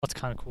That's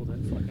kind of cool that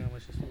fucking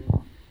was just...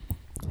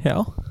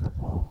 How?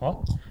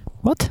 What?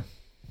 What?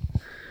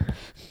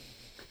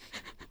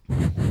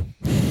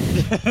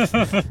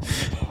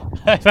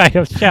 I made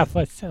him shout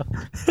myself.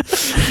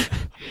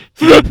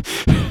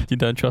 You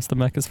don't trust the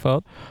Macca's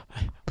fart?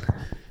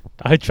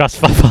 I don't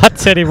trust my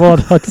farts anymore.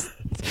 What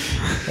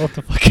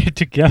the fuck are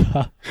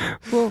together?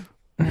 Well,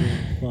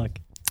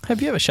 Like,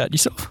 have you ever shat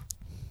yourself?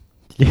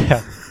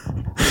 yeah.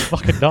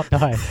 Fucking not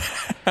die.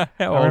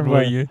 How old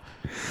were you?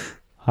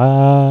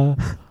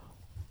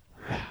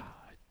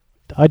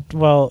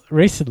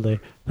 Recently.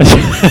 That's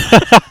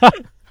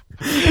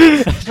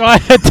why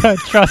I don't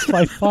trust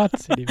my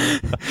farts anymore.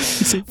 You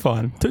see,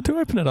 fine. To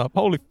open it up.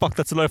 Holy fuck,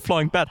 that's a low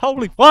flying bat.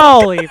 Holy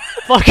Holy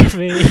fuck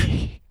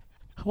me.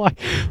 Why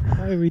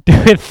are we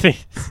doing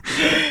this?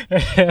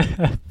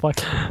 Fuck.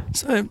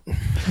 So,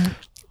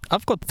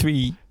 I've got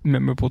 3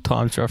 memorable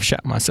times where I've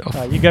shat myself.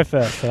 You go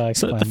first. So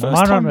the Mine first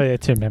aren't time- really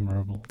too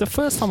memorable. The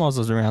first time I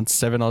was around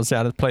 7, I was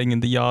out playing in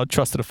the yard,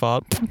 trusted a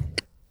fart,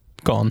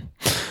 gone.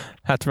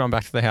 Had to run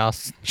back to the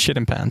house, shit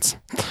in pants.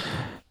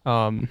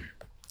 The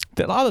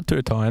other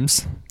 2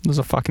 times, I was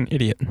a fucking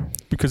idiot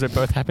because they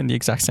both happened the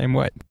exact same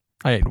way.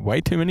 I ate way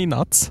too many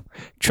nuts,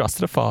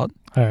 trusted a fart.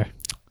 Oh.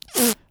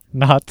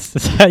 Nuts.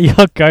 Is that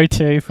your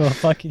go-to for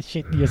fucking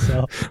shitting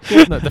yourself?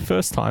 Well, no, the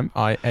first time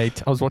I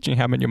was watching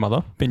How I Met Your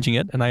Mother, binging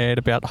it, and I ate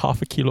about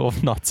half a kilo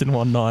of nuts in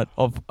one night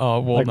of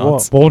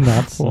walnuts. Like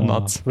walnuts?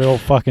 Walnuts. Real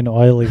fucking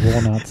oily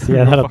walnuts.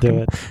 Yeah, Real that'll do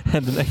fucking- it.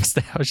 And the next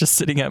day I was just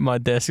sitting at my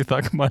desk with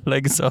like my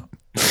legs up,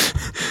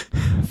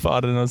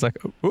 farted, and I was like,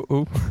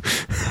 ooh.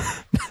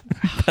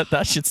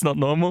 that shit's not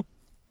normal.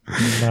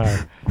 No.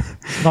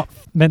 It's not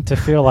meant to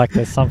feel like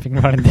there's something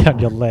running down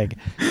your leg.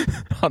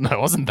 Oh no, it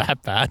wasn't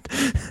that bad.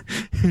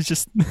 It was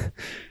just a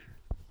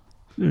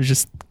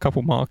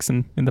couple marks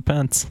in the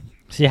pants.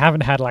 So you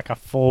haven't had like a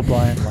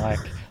full-blown, like,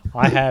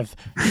 I have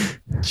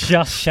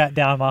just shut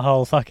down my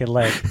whole fucking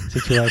leg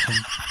situation.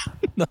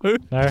 No,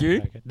 No?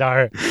 you? Okay.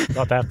 No,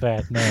 not that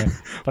bad, no.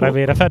 But I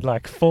mean, I've had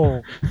like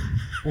full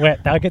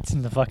wet nuggets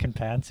in the fucking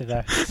pants, if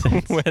that makes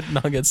sense. Wet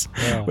nuggets.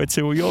 Yeah. Wait,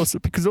 so were yours?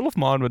 Because all of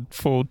mine would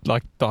fall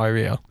like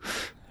diarrhea.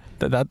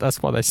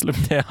 That's why they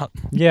slipped out.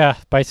 Yeah,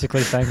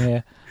 basically same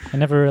here. I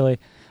never really...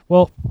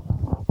 Well,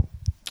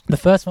 the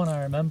first one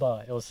I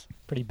remember, it was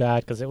pretty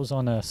bad because it was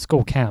on a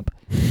school camp.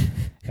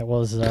 It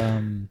was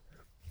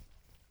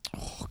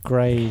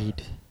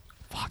grade...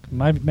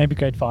 maybe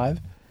grade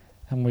 5.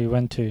 And we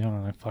went to... I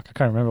don't know, I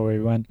can't remember where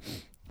we went.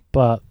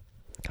 But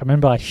I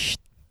remember I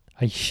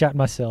shat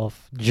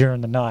myself during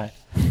the night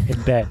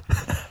in bed.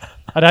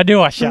 And I knew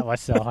I shat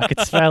myself. I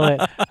could smell it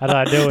and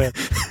I knew it.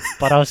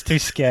 But I was too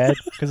scared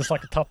because it's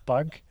like a top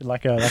bunk,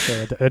 like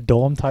a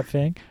dorm type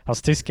thing. I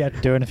was too scared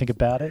to do anything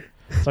about it.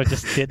 So I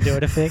just didn't do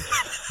anything.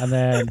 And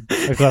then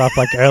I got up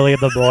like early in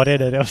the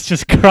morning and it was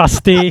just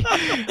crusty.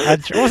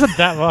 And it wasn't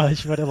that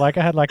much, but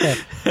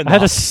I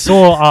had a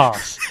sore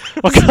ass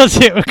because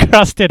it was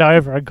crusted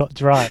over and got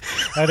dry.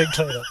 I didn't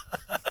clean it.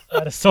 I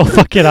had a sore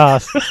fucking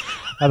ass.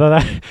 And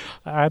then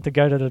I had to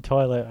go to the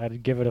toilet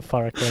and give it a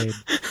thorough clean.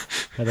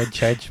 And then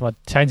change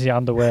the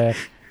underwear.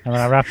 And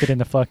then I wrapped it in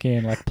the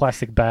fucking like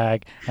plastic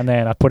bag. And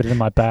then I put it in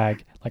my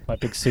bag, like my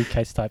big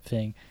suitcase type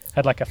thing.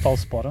 Had like a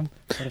false bottom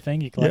sort of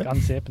thing. You could like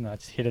unzip and I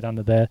just hit it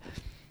under there.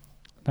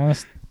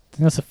 That's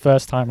the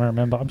first time I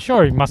remember. I'm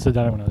sure he must have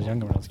done it when I was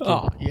younger, when I was a kid.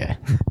 Oh, yeah.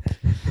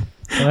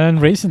 And then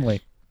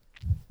recently,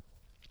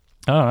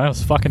 I don't know, I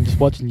was fucking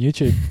just watching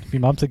YouTube a few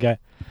months ago.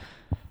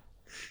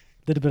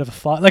 Did a bit of a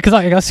fart. Like, cause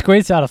I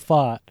squeezed out a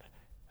fart.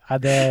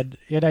 And then,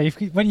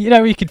 when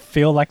you could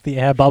feel like the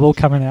air bubble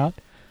coming out.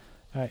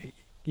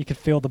 You could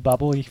feel the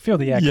bubble. You could feel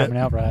the air coming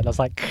out, right? I was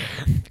like,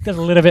 there's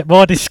a little bit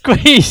more to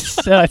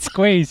squeeze. So I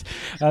squeezed.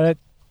 And it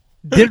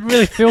didn't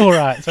really feel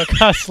right. So I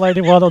kind of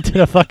slowly waddled to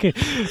the fucking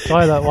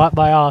toilet, wiped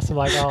my ass. I'm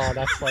like, oh,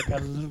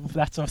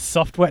 that's a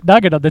soft wet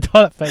nugget on the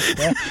toilet face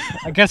there.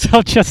 I guess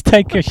I'll just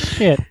take a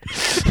shit.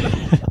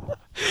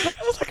 It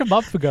was like a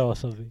month ago or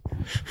something.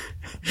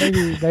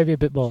 Maybe a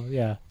bit more.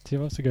 Yeah, 2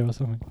 months ago or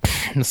something.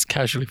 Just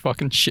casually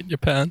fucking shit your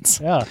pants.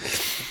 Yeah.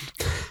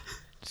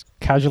 Just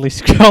casually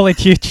scrolling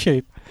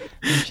YouTube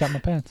and shut my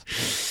pants.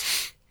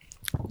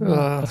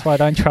 That's why I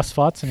don't trust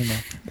farts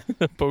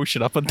anymore.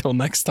 Bullshit up until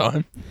next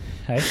time.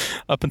 Hey?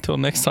 Up until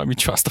next time you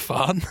trust a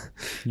fart.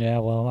 Yeah,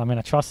 well, I mean,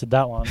 I trusted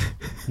that one.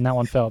 And that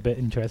one felt a bit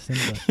interesting.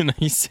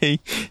 But... You see,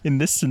 in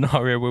this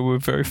scenario where we're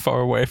very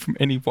far away from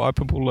any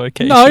wipeable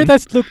location. No,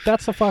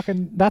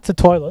 that's a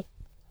toilet.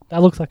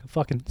 That looks like a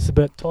fucking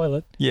suburb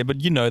toilet. Yeah,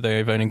 but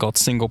they've only got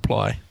single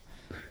ply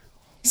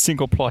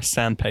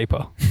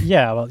sandpaper.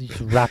 Yeah, well, you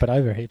should wrap it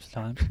over heaps of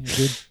times.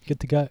 You're good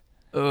to go.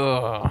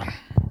 Ugh.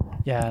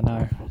 Yeah,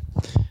 no.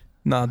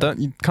 No,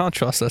 you can't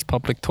trust this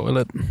public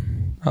toilet.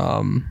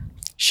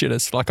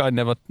 Shitters. Like I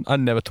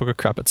never took a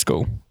crap at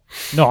school.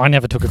 No, I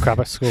never took a crap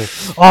at school.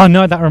 Oh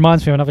no, that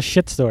reminds me of another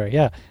shit story.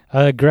 Yeah,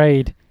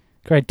 grade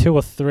 2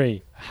 or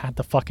 3, I had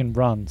the fucking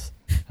runs,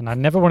 and I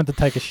never wanted to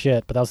take a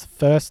shit, but that was the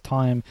first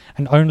time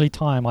and only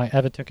time I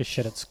ever took a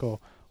shit at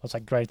school. It was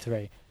like grade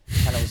 3,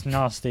 and it was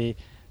nasty,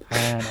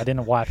 and I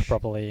didn't wipe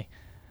properly.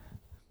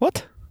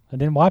 What? I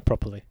didn't wipe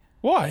properly.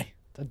 Why?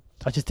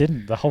 I just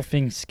didn't. The whole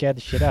thing scared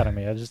the shit out of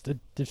me. I just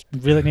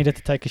really needed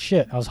to take a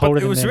shit. I was But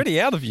holding it was in. already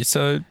out of you,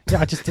 so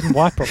Yeah, I just didn't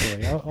wipe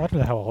properly. I don't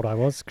know how old I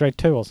was. Grade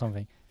 2 or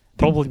something.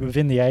 Probably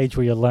within the age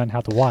where you learn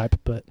how to wipe,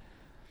 but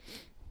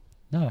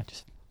no,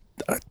 just.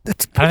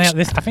 that's I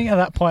think at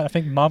that point,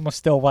 Mum was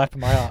still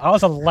wiping my ass. I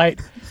was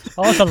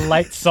a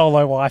late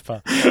solo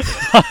wiper.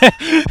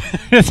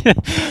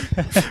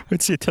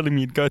 It's you telling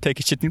me you'd go take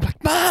a shit, and you're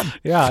like, Mom!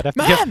 Yeah, I'd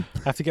Mum!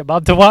 have to get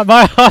Mum to wipe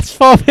my ass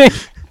for me.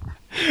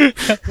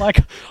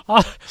 like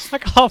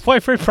halfway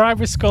through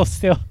primary school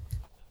still.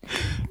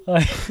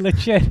 Like,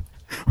 legit.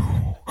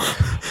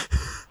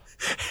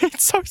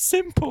 It's so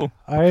simple.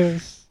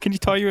 Can you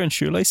tie your own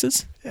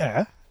shoelaces?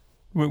 Yeah.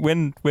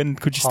 When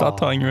could you start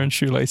tying your own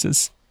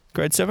shoelaces?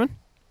 Grade 7?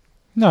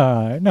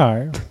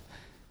 No.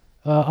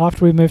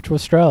 After we moved to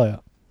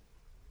Australia.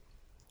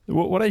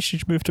 What age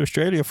did you move to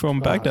Australia from?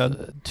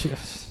 Baghdad?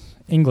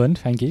 England,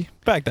 thank you.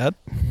 Baghdad?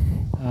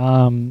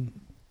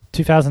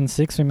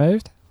 2006 we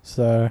moved,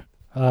 so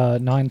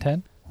 9,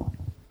 10.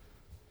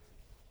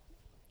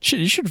 Shit,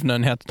 you should have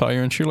known how to tie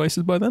your own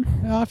shoelaces by then.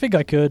 I think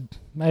I could,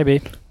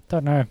 maybe.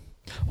 Don't know.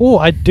 Oh,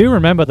 I do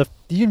remember do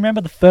you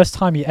remember the first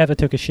time you ever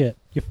took a shit?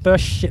 Your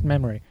first shit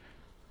memory?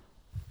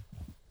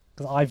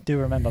 Because I do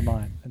remember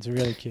mine. It's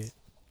really cute.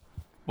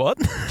 What?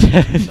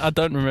 I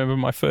don't remember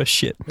my first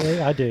shit.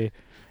 Really? I do.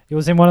 It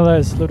was in one of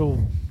those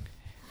little...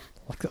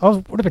 I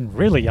would have been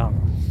really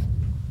young.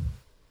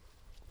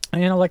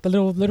 And, like the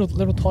little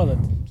toilet.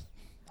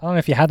 I don't know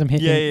if you had them here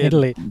in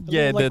Italy.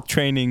 Yeah, the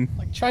training...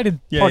 Like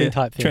training potty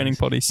type things. Training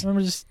potties. I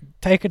remember just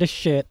taking a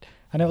shit,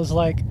 and it was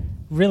like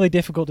really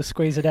difficult to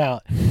squeeze it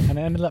out, and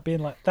it ended up being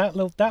like that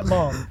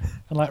long,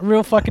 and like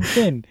real fucking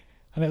thin,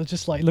 and it was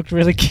just like looked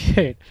really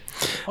cute.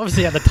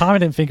 Obviously at the time I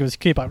didn't think it was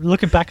cute, but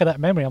looking back at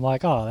that memory, I'm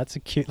like, oh, that's a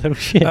cute little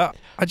shit. I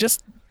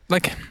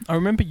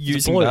remember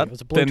using that. It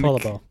was a blue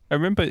toilet bowl. I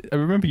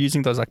remember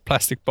using those like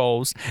plastic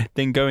bowls,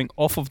 then going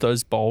off of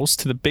those bowls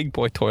to the big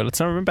boy toilets.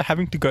 And I remember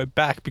having to go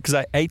back because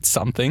I ate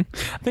something.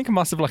 I think I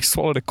must have like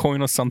swallowed a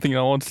coin or something, and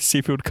I wanted to see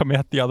if it would come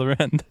out the other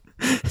end.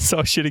 So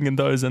I was shitting in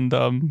those and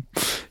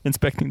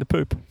inspecting the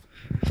poop.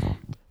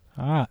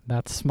 Ah,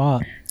 that's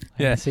smart.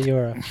 I Yeah. can see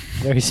you're a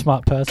very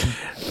smart person.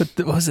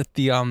 But was it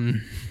the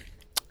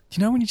you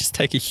know when you just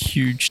take a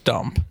huge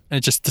dump and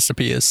it just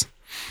disappears?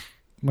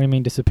 What do you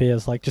mean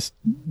disappears? Like just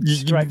You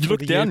straight through look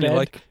the down, you're bed?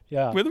 like,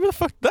 Yeah. where the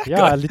fuck did that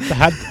Yeah, go?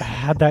 I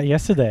had that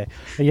yesterday.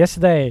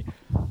 Yesterday,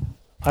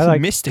 I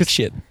like mystic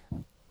shit.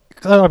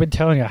 Because I've been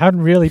telling you, I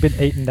hadn't really been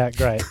eating that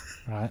great,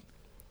 right?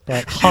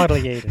 Like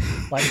hardly eaten.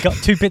 Like got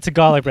 2 bits of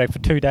garlic bread for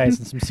 2 days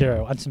and some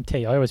cereal and some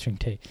tea. I always drink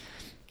tea.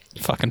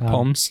 Fucking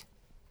Poms.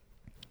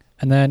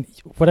 And then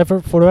for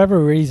whatever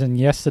reason,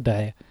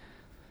 yesterday,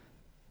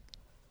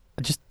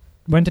 I just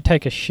went to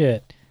take a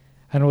shit,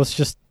 and it was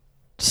just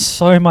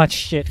so much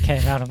shit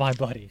came out of my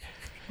body.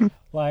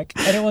 Like,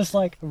 and it was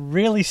like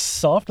really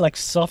soft, like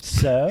soft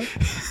serve,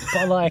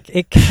 but like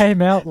it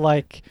came out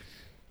like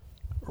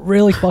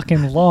really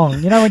fucking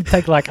long. You know when you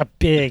take like a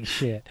big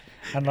shit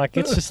and like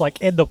it's just like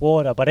in the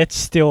water, but it's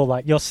still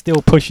like you're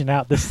still pushing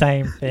out the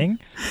same thing.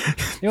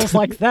 It was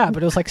like that,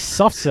 but it was like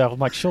soft serve. I'm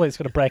like, surely it's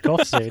gonna break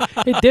off soon.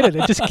 It didn't.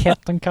 It just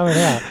kept on coming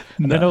out,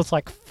 and then it was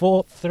like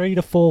 3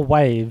 to 4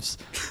 waves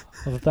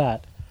of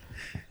that.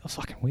 It was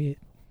fucking weird.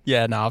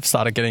 Yeah, no, I've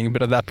started getting a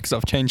bit of that because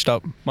I've changed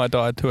up my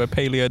diet to a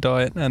paleo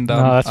diet, and No,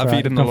 that's I've right.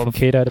 eaten Gone a lot from of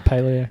keto to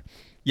paleo.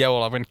 Yeah,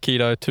 well, I went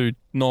keto to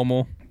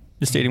normal,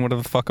 just eating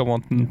whatever the fuck I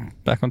want, and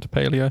back onto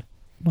paleo.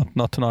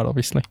 Not tonight,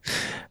 obviously.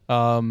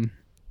 And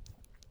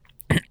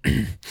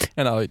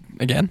I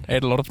again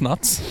ate a lot of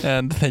nuts,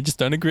 and they just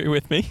don't agree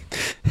with me.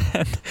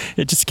 And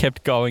it just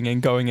kept going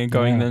and going and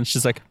going, and then it's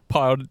just like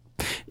piled.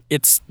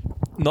 It's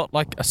not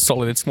like a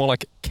solid; it's more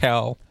like a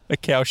cow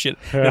shit.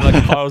 It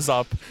like piles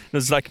up.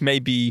 There's like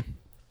maybe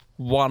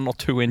 1 or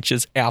 2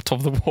 inches out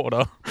of the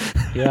water.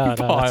 Yeah, no,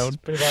 piled. that's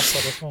pretty much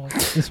what this one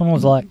was. This one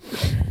was like,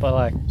 but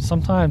like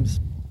sometimes,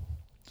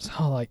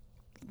 like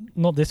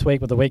not this week,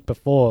 but the week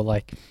before,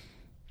 like.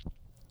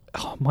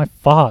 Oh, my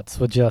farts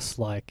were just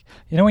like,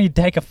 you know when you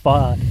take a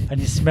fart and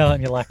you smell it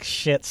and you're like,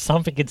 shit,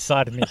 something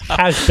inside of me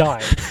has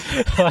died.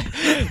 Like,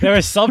 there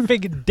is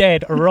something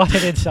dead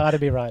rotted inside of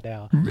me right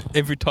now.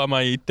 Every time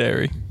I eat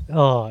dairy.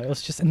 Oh, it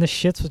was just, and the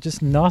shits were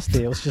just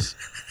nasty. It was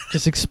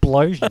just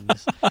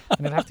explosions.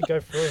 And I'd have to go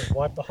through and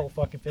wipe the whole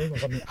fucking thing. It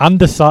was on the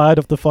underside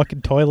of the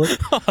fucking toilet.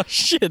 Oh,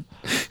 shit.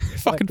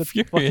 Fucking the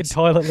furious. fucking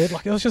toilet lid.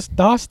 Like, it was just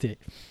nasty.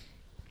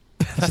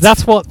 So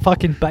that's what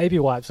fucking baby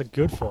wipes are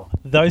good for.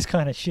 Those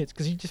kind of shits,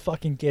 because you just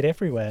fucking get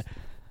everywhere.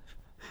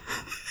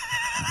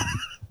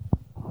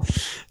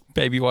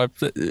 Baby wipe.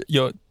 Does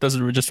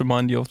it just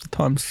remind you of the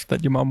times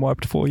that your mum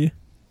wiped for you?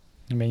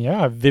 I mean, yeah,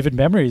 I have vivid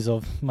memories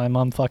of my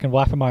mum fucking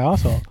wiping my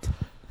asshole.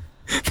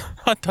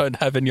 I don't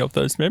have any of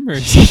those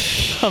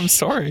memories. I'm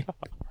sorry.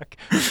 Like,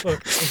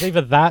 look, it's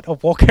either that or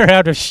walk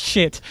around with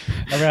shit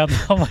around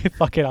on my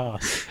fucking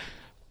ass.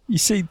 You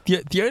see,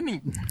 the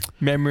only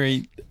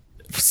memory,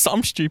 for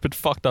some stupid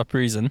fucked up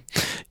reason,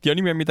 the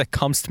only memory that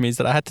comes to me is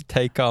that I had to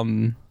take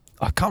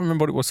I can't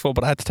remember what it was for,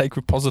 but I had to take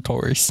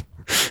repositories.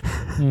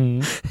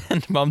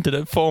 and Mum did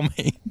it for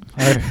me.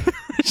 Oh,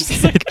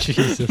 Just like,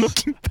 Jesus.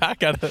 looking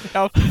back at it,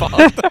 how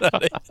fucked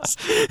that is.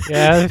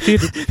 Yeah, a few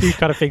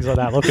kind of things like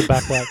that. Looking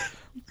back, like,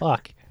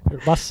 fuck,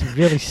 it must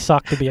really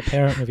suck to be a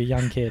parent with a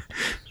young kid.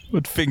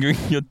 With fingering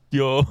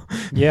your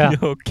Yeah.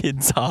 your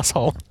kid's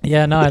asshole.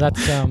 Yeah, no,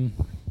 that's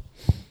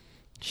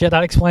shit.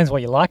 That explains why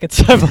you like it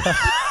so much.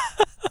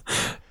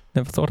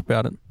 Never thought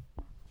about it.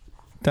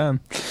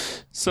 Damn.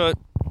 So,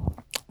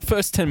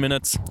 first 10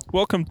 minutes.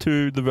 Welcome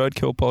to the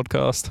Roadkill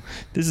podcast.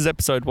 This is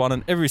episode 1,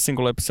 and every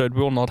single episode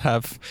will not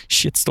have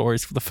shit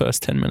stories for the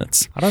first 10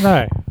 minutes. I don't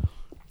know.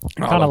 Oh,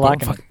 Kind of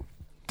like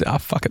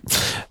it. Fuck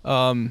it.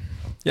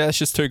 Yeah, it's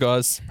just two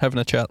guys having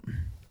a chat,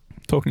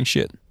 talking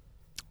shit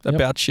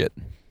about shit.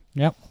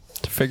 Yep.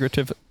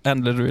 Figurative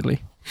and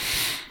literally.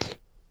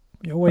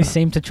 You always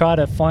seem to try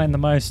to find the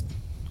most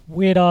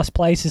weird ass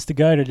places to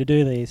go to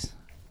do these.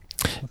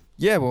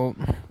 Yeah, well,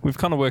 we've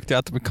kind of worked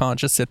out that we can't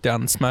just sit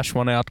down and smash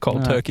one out cold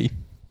No. turkey.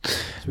 So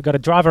we've got to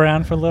drive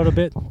around for a little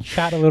bit,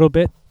 chat a little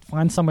bit,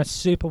 find somewhere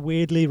super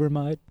weirdly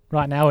remote.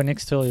 Right now we're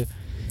next to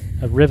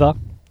a river.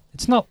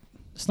 It's not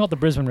the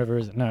Brisbane River,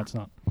 is it? No, it's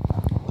not.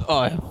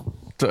 Oh,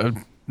 yeah.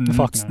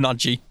 Fuck It's no.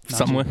 nudgy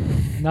somewhere.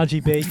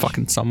 Nudgy Beach.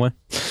 Fucking somewhere.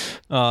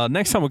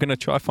 Next time we're going to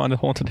try find a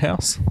haunted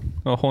house.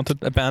 Or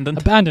abandoned.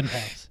 Abandoned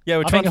house. Yeah,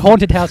 we're I trying think to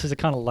haunted houses are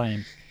kind of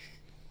lame.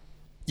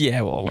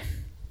 Yeah, well,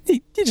 you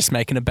just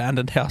make an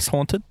abandoned house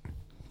haunted.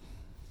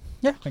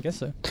 Yeah, I guess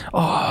so.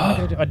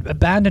 Oh, An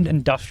abandoned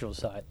industrial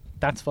site.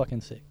 That's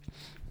fucking sick.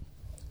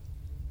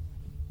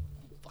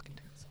 Fucking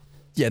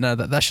yeah, no,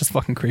 that's just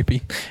fucking creepy.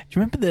 Do you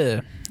remember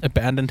the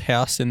abandoned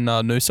house in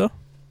Noosa?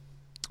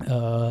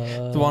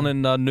 The one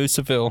in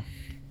Noosaville.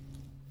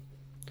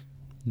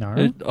 No.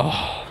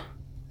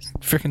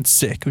 Freaking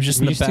sick. It was just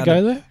we an used to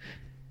abandoned. go there?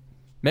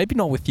 Maybe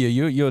not with you.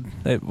 You're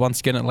once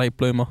again a late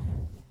bloomer.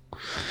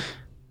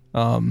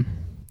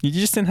 You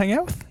just didn't hang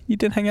out with. You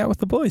didn't hang out with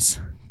the boys.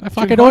 I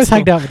fucking high always school.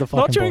 hanged out with the fucking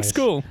Not during boys.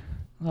 school.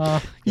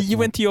 You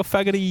went to your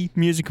faggoty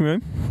music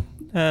room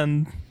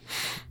and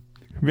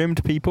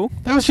rimmed people.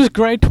 That was just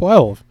grade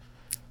 12.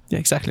 Yeah,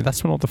 exactly.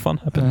 That's when all the fun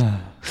happened.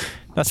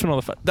 That's when all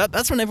the fun.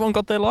 That's when everyone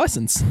got their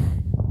license.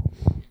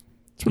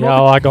 That's when Yeah,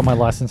 all well, I got my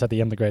license at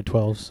the end of grade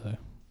 12, so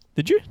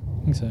Did you?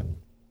 I think so.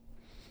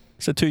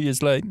 So 2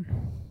 years late.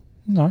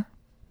 No.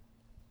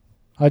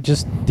 I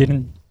just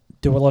didn't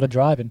do a lot of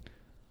driving.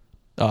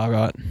 Oh,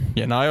 right.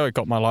 Yeah, no, I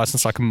got my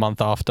license like a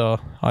month after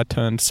I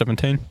turned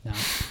 17. No.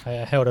 I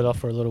held it off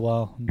for a little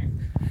while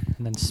and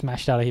then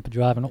smashed out a heap of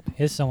driving. Oh,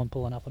 here's someone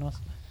pulling up on us.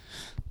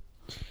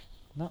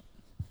 No.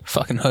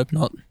 Fucking hope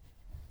not.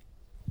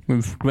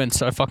 We've went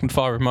so fucking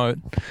far remote.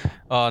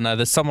 Oh, no,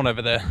 there's someone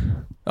over there.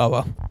 Oh,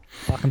 well.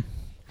 Fuck 'em.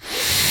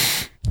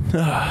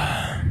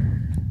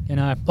 You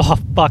know, oh,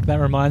 fuck, that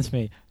reminds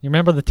me. You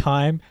remember the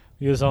time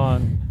you was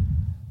on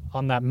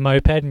that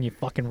moped and you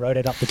fucking rode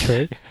it up the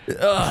tree?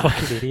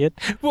 Fucking idiot.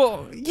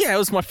 Well, yeah, it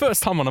was my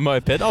first time on a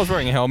moped. I was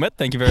wearing a helmet,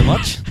 thank you very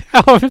much.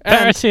 How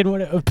embarrassing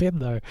would it have been,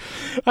 though?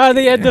 At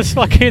the end of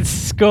fucking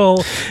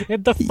school,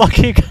 in the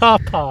fucking car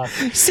park.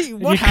 See,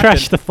 And what you happened?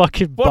 crashed the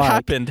fucking bike. What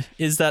happened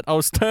is that I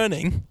was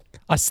turning,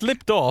 I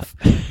slipped off,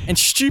 and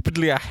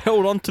stupidly I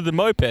held onto the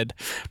moped.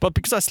 But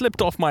because I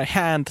slipped off, my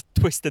hand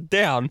twisted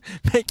down,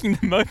 making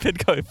the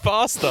moped go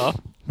faster.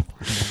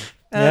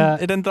 And Yeah.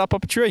 it ended up a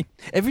tree.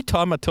 Every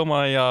time I tell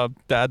my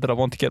dad that I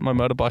want to get my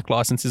motorbike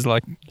license, he's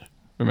like,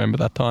 remember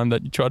that time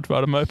that you tried to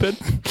ride a moped?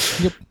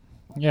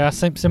 Yeah,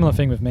 similar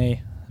thing with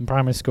me in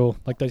primary school.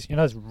 Like those,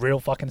 those real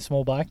fucking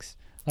small bikes?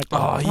 Like the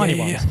tiny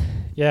ones.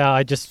 Yeah,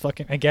 I just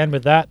fucking, again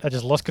with that, I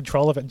just lost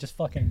control of it and just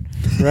fucking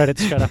rode it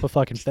straight up a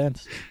fucking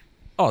fence.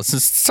 Oh,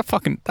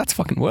 that's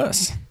fucking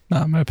worse.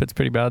 Nah, moped's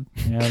pretty bad.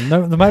 Yeah,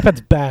 no, the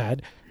moped's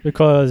bad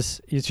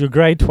because it's your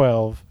grade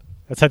 12.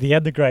 It's at the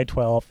end of grade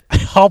 12. A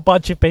whole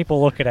bunch of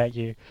people looking at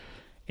you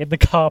in the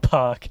car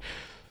park,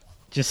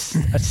 just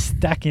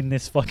stacking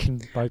this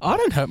fucking moped. I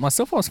don't hurt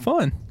myself. I was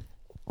fine.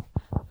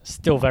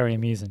 Still very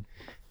amusing.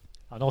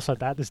 And also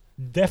that, there's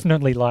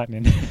definitely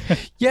lightning.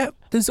 Yeah,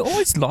 there's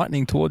always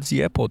lightning towards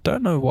the airport.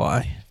 Don't know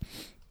why.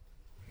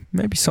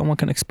 Maybe someone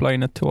can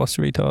explain it to us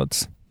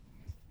retards.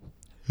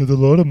 There's a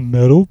lot of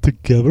metal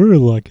together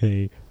like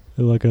a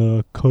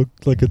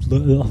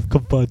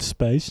confined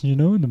space,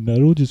 and the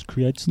metal just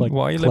creates like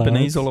why are you clouds.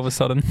 Lebanese all of a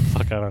sudden?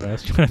 Fuck, I don't know.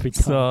 It's trying to be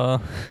It's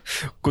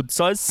good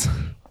size.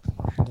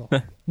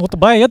 not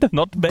bad.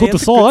 Not bad. Good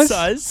Good size.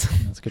 size.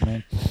 That's a good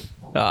man.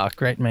 Ah,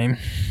 great meme.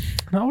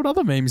 Now, what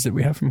other memes did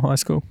we have from high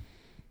school?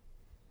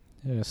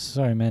 There's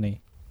so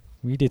many.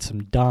 We did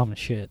some dumb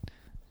shit.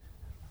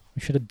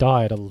 We should have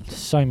died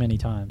so many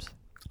times.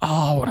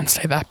 Oh, I wouldn't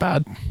say that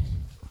bad.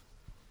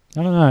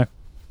 I don't know.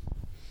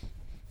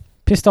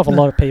 Pissed off a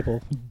lot of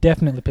people.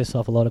 Definitely pissed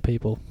off a lot of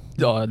people.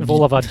 Oh, With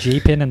all of our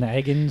jeeping and the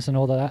eggings and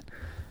all of that.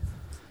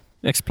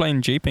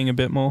 explain jeeping a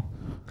bit more.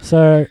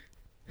 So,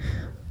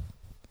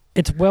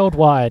 it's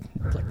worldwide,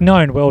 like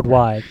known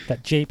worldwide,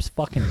 that Jeeps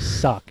fucking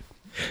suck.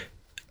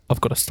 I've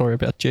got a story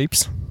about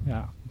Jeeps.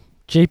 Yeah.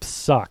 Jeeps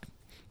suck.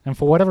 And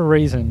for whatever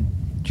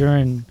reason,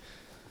 during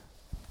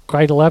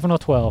grade 11 or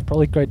 12,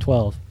 probably grade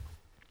 12,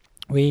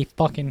 we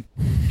fucking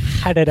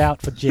had it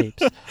out for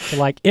Jeeps. So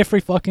like every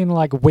fucking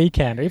like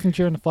weekend, or even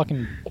during the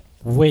fucking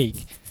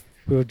week,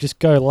 we would just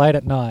go late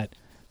at night,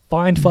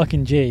 find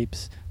fucking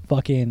Jeeps,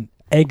 fucking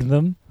egg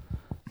them,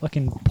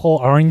 fucking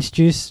pour orange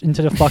juice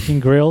into the fucking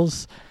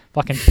grills,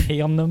 fucking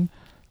pee on them.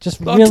 Just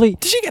really...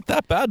 Did you get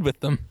that bad with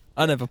them?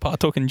 I never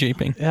partook in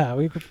Jeeping. Yeah,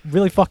 we were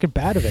really fucking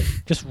bad at it.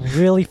 Just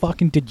really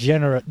fucking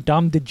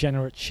dumb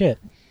degenerate shit.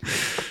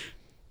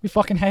 We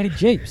fucking hated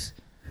Jeeps.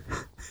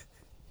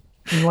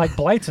 And like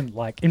blatant,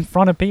 like in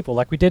front of people.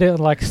 Like we did it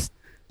like,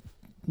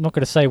 not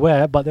going to say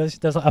where, but there's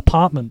an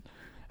apartment.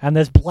 And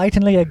there's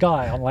blatantly a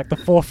guy on like the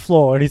 4th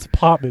floor in his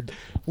apartment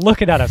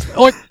looking at us.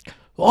 Oi!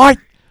 Oi!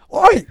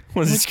 Oi!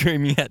 Was he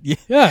screaming at you?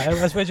 Yeah,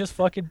 as we're just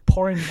fucking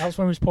pouring. That's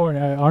when we was pouring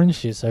orange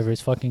juice over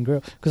his fucking grill.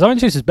 Because orange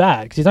juice is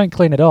bad because you don't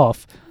clean it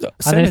off.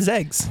 Same as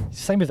eggs.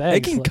 Same as eggs.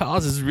 Egging like,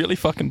 cars is really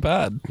fucking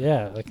bad.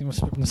 Yeah, like when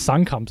the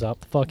sun comes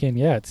up, fucking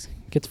it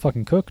gets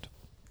fucking cooked.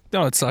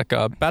 No, it's like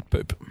bat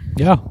poop.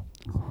 Yeah.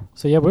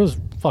 So yeah, we was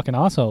fucking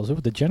assholes. We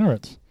were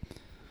degenerates.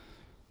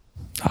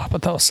 Oh,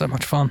 but that was so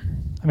much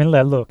fun. I mean,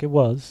 look, it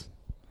was.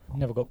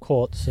 Never got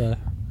caught, so.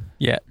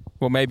 Yeah.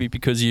 Well, maybe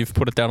because you've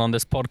put it down on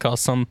this podcast,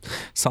 some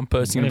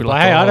person gonna be Hey,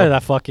 like, I know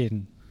that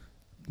fucking.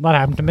 Might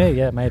happen to me,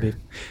 yeah, maybe.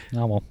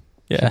 Oh well.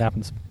 Yeah. Shit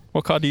happens.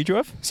 What car do you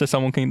drive? So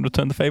someone can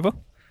return the favor.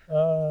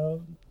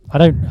 I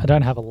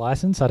don't have a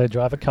license. I don't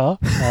drive a car.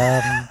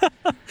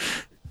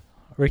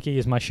 Ricky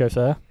is my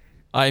chauffeur.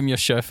 I am your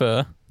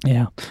chauffeur.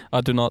 Yeah.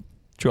 I do not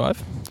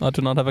drive. I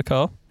do not have a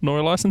car, nor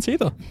a license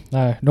either.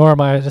 No, nor am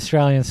I an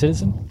Australian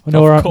citizen. Of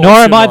Nor course am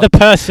you're I not. the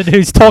person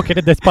who's talking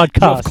in this No,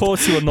 podcast. of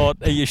course you are not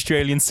a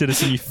Australian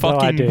citizen, you No, I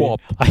fucking do.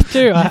 wop. I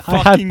do. You I have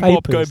fucking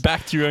wop. papers. Go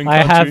back to your own I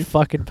country. have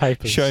fucking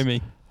papers. Show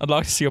me. I'd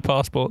like to see your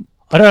passport.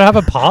 I don't have a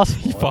You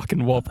passport.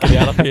 fucking wop. Get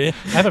out of here.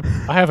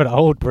 I have an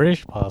old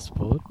British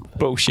passport.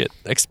 Bullshit.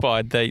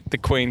 Expired. The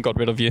Queen got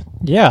rid of you.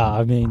 Yeah,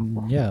 I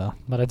mean, yeah,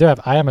 but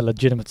I am a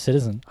legitimate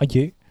citizen. Are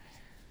you?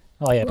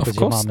 Oh yeah, because Of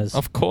your course. mum is.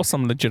 Of course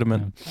I'm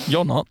legitimate.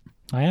 You're not.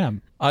 I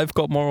am. I've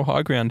got moral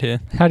high ground here.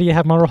 How do you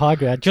have moral high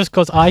ground? Just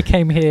because I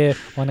came here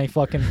on a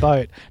fucking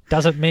boat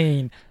doesn't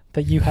mean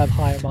that you have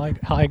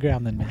high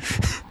ground than me.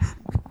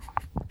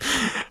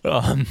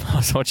 I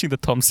was watching the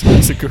Tom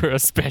Segura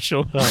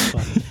special. Oh,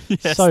 fuck.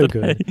 yesterday, So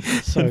good.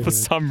 So and for good.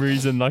 some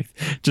reason, like,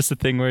 just a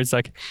thing where it's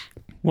like,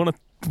 want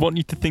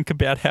you to think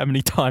about how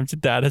many times your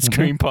dad has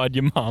cream pied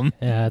your mum.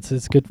 Yeah,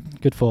 it's good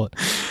thought.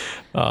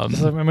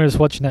 So when we was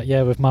watching that,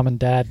 with mum and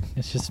dad,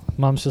 it's just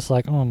mum's just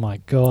like, oh my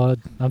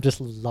god, I'm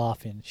just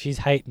laughing. She's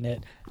hating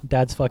it.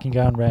 Dad's fucking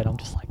going red. I'm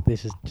just like,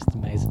 this is just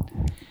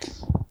amazing.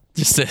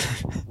 Just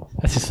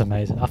That's just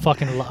amazing.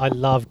 I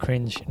love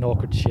cringe and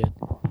awkward shit.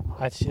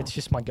 It's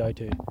just my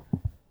go-to.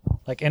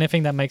 Like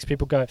anything that makes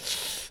people go,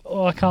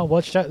 oh, I can't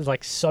watch that. It's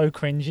like so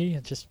cringy.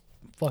 It's just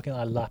fucking,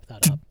 I lap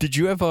that up. Did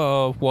you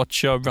ever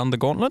watch Run the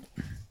Gauntlet?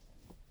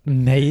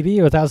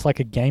 Maybe, or that was like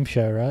a game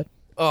show, right?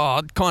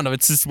 Oh, kind of.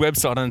 It's this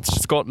website and it's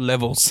just got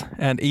levels,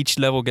 and each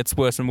level gets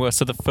worse and worse.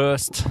 So the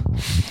first,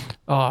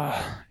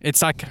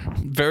 it's like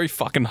very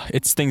fucking.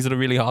 It's things that are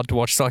really hard to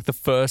watch. So like the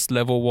first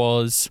level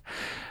was,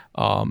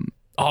 it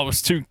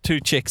was two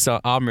chicks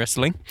arm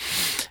wrestling,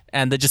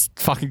 and they're just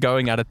fucking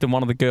going at it. Then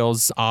one of the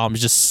girls' arms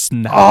just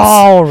snaps.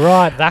 Oh,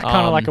 right. That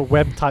kind of like a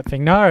web type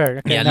thing. No.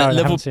 Okay, Yeah, no, I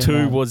level haven't seen 2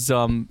 that. was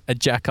a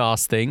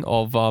jackass thing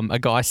of a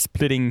guy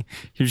he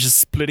was just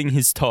splitting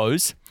his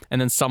toes, and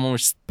then someone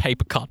was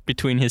paper cut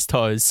between his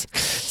toes.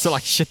 So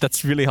like shit,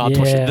 that's really hard to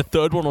watch. Yeah. The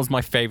third one was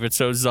my favorite.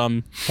 So it was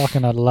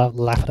Fucking, I'd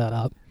laugh that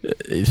up.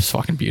 it was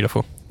fucking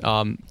beautiful.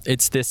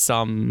 It's this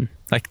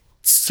like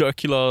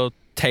circular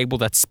table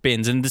that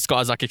spins, and this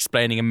guy's like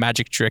explaining a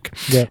magic trick.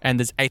 Yeah. And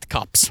there's 8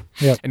 cups.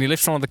 Yep. And he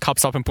lifts one of the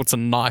cups up and puts a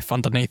knife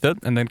underneath it,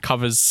 and then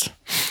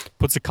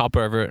puts a cup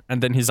over it,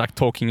 and then he's like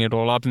talking it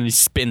all up, and he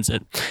spins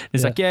it.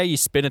 He's Yeah. like, yeah, you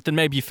spin it, then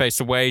maybe you face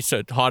away,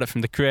 so hide it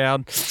from the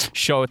crowd,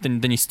 show it,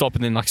 then you stop,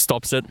 and then like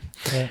stops it.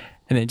 Yeah.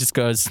 And then he just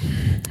goes,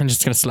 I'm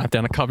just going to slap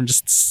down a cup and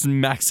just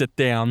smacks it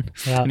down.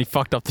 Yeah. And he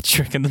fucked up the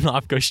trick, and the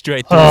knife goes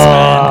straight through his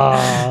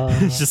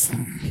hand. It's just,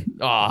 it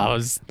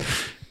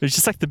was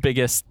just like the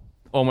biggest,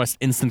 almost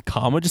instant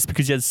karma, just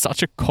because he has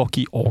such a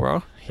cocky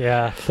aura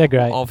Yeah, they're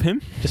great. of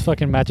him. Just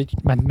fucking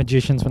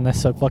magicians when they're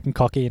so fucking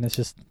cocky and it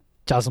just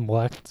doesn't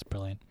work. It's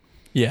brilliant.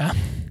 Yeah.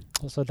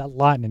 Also, that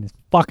lightning is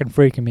fucking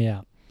freaking me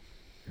out.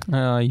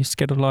 You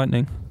scared of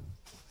lightning?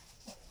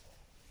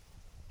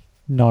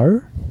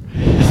 No.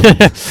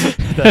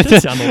 That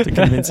didn't sound all too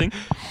convincing.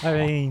 I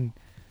mean,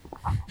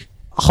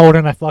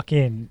 holding a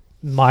fucking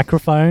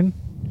microphone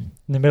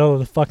in the middle of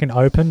the fucking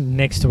open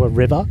next to a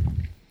river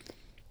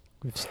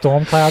with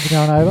storm clouds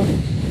going over.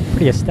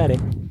 Pretty aesthetic.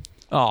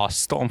 Oh,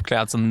 storm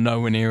clouds are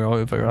nowhere near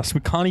over us. We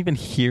can't even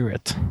hear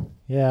it.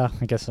 Yeah,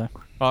 I guess so.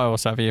 I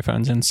also have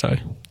earphones in, so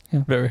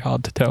Yeah. very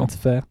hard to tell. That's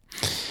fair.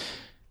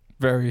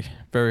 Very,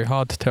 very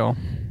hard to tell.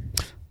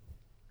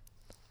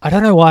 I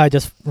don't know why I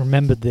just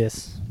remembered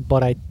this,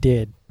 but I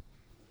did.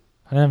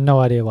 I have no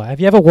idea why. Have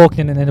you ever walked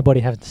in and anybody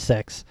having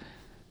sex?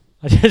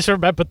 I just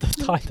remembered the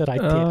time that I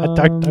did. I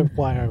don't know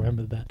why I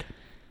remembered that.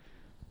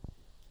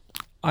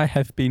 I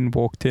have been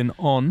walked in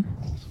on.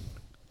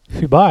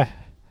 Who by?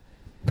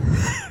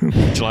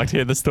 Would you like to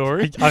hear the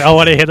story? I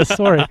want to hear the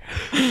story.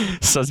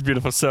 So it's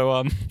beautiful.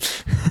 So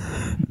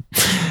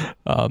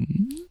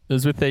it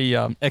was with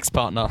a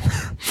ex-partner,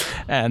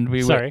 and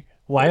we Sorry,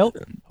 whale?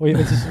 Wait,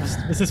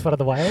 is this one of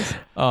the whales?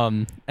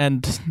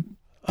 and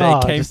they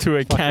came just to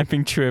a fucking-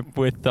 camping trip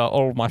with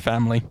all of my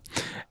family,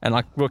 and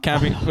like we're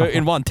camping we're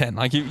in one tent.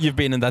 Like you've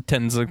been in that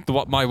tent. It's like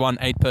my one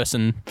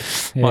 8-person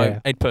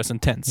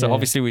tent. So Yeah.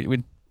 obviously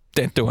we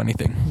didn't do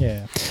anything.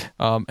 Yeah.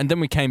 And then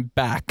we came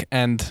back,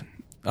 and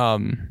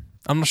I'm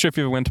not sure if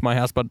you ever went to my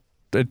house, but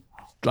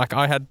like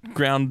I had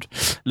ground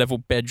level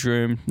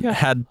bedroom, Yeah,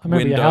 had I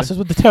remember window. your houses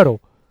with the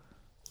turtle.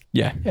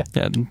 Yeah, Yeah.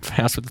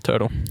 house with the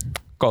turtle.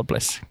 God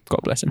bless him.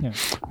 Yeah.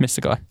 Miss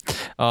the guy.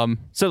 So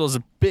there was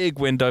a big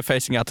window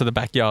facing out to the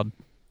backyard,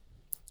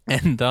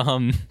 and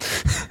I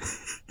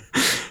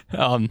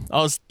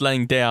was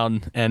laying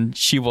down, and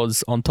she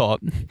was on top,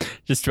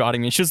 just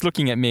riding me. She was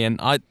looking at me, and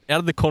out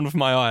of the corner of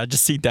my eye, I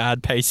just see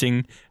Dad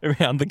pacing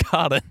around the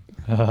garden.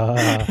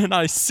 And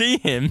I see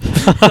him.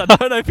 I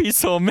don't know if he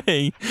saw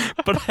me,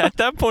 but at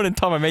that point in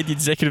time, I made the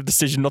executive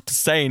decision not to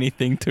say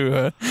anything to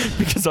her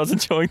because I was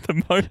enjoying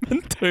the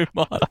moment too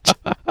much.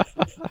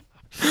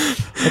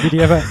 Did you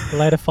ever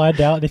later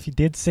find out if he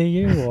did see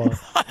you, or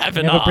I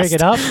haven't never asked. bring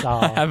it up?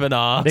 I haven't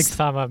asked. Next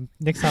time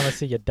I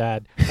see your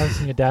dad, I haven't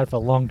seen your dad for a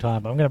long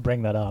time. I'm gonna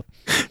bring that up.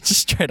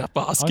 Just straight up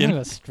I'm asking.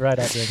 gonna straight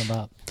up bring him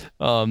up.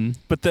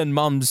 But then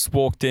Mum's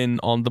walked in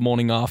on the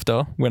morning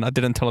after when I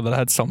didn't tell her that I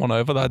had someone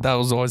over. That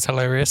was always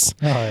hilarious.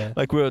 Oh yeah.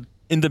 Like we were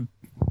in the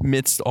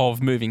midst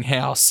of moving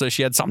house, so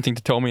she had something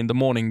to tell me in the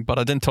morning, but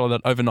I didn't tell her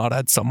that overnight I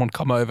had someone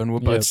come over and we're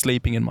both Yep.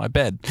 sleeping in my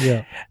bed.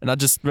 Yeah. And I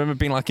just remember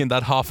being like in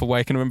that half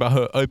awake and remember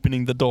her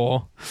opening the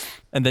door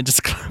and then just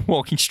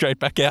walking straight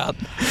back out.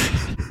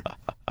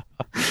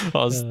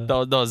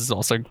 That was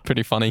also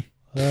pretty funny.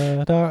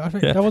 No, I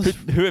think Yeah. that was.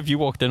 Who have you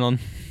walked in on?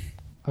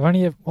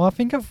 I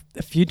think of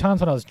a few times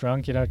when I was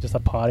drunk, just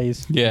at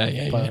parties.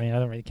 Yeah. But I mean, I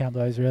don't really count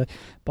those really.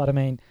 But I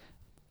mean,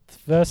 the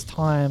first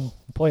time,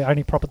 probably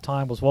only proper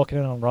time, was walking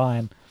in on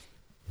Ryan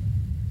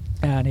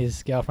and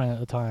his girlfriend at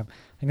the time.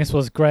 And this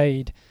was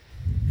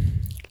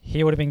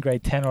he would have been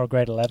grade 10 or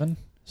grade 11.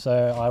 So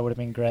I would have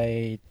been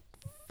grade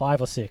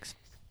 5 or 6.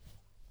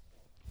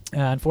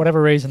 And for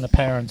whatever reason, the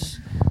parents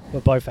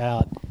were both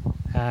out.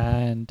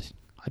 And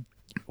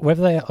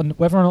whether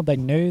or not they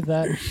knew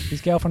that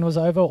his girlfriend was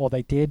over, or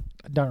they did,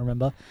 I don't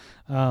remember.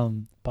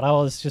 But I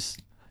was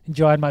just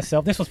enjoying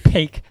myself. This was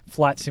peak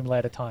Flight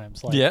Simulator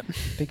times. Yep.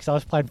 Because I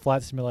was playing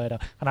Flight Simulator,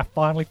 and I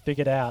finally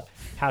figured out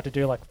how to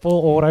do like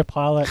full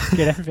autopilot,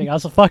 get everything. I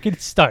was fucking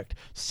stoked,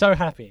 so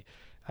happy.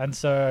 And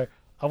so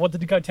I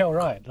wanted to go tell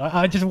Ryan.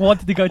 I just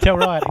wanted to go tell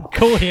Ryan and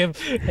call him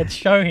and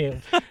show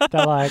him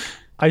that like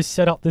I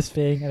set up this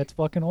thing and it's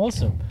fucking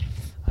awesome.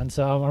 And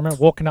so I remember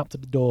walking up to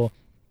the door,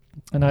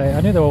 and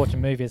I knew they were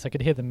watching movies. I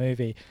could hear the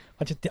movie.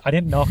 I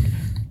didn't knock.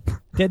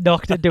 Didn't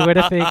knock, didn't do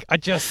anything. I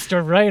just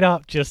straight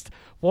up just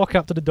walk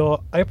up to the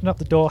door, open up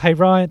the door, hey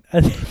Ryan,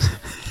 and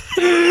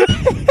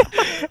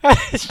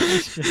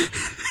she's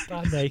just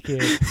butt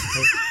naked,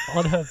 like,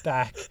 on her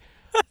back,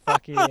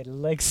 fucking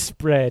legs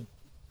spread.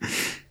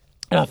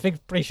 And I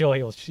think pretty sure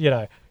he was,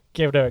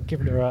 giving her a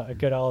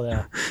good old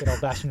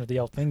bashing with the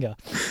old finger.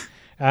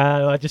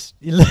 And I just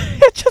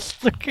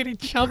look at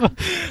each other,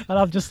 and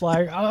I'm just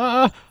like,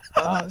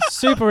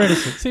 super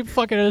innocent, super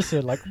fucking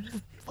innocent, like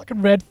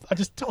fucking red. I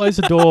just close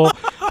the door,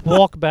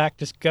 walk back,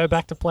 just go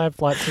back to playing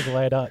Flight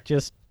Simulator,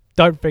 just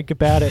don't think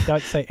about it,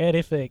 don't say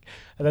anything.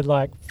 And then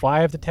like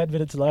 5 to 10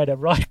 minutes later,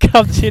 Ryan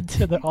comes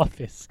into the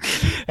office,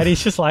 and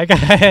he's just like,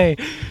 hey,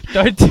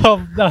 don't tell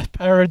the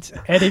parents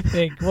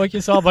anything. Walk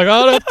yourself. I'm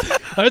like,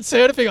 I don't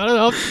say anything. I don't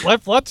know. Play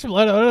Flight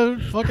Simulator. I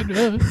don't fucking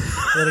know. And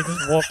he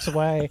just walks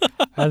away.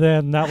 And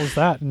then that was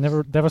that. And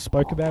never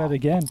spoke about it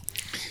again.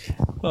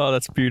 Oh,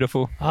 that's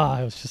beautiful.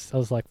 I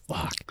was like,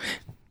 fuck.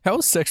 How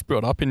was sex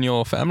brought up in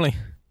your family?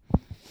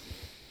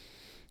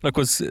 Like,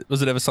 was it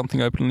ever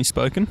something openly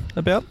spoken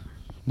about?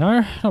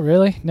 No, not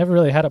really. Never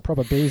really had a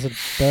proper birds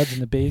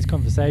and the bees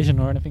conversation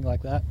or anything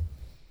like that.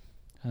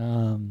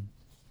 No,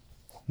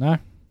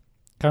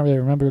 can't really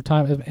remember a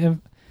time. I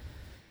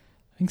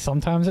think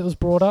sometimes it was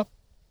brought up,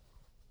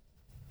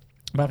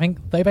 but I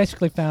think they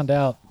basically found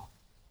out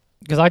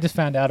because I just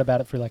found out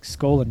about it through like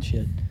school and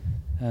shit,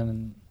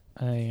 and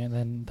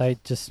then they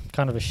just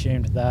kind of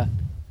assumed that.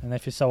 And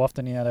if you so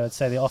often, they would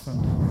say the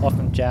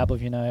often jab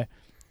of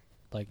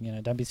like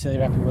don't be silly,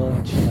 Rappy Willie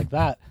and shit like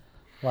that.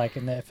 Like,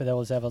 and if there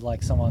was ever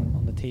like someone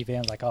on the TV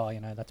and like, oh,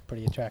 that's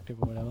pretty attractive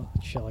or whatever,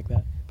 shit like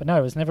that. But no,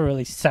 it was never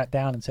really sat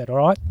down and said, all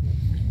right,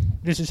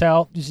 this is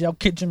how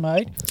kids are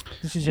made.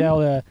 This is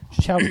how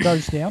it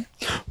goes down.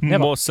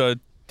 Never. More so,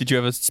 did you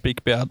ever speak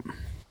about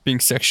being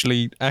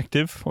sexually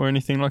active or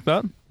anything like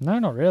that? No,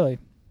 not really.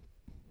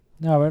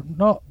 No, we're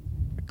not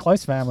a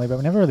close family, but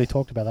we never really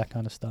talked about that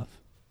kind of stuff.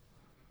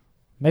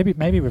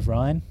 Maybe with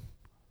Ryan.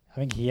 I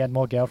think he had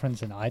more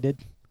girlfriends than I did.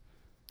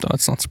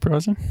 That's not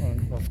surprising.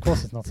 Well, of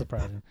course it's not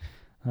surprising.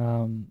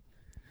 No,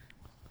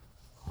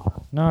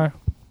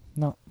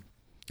 not.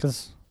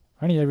 Because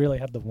I only really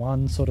had the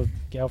one sort of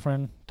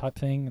girlfriend type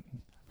thing.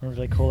 I don't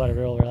really call that a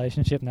real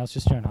relationship, and that was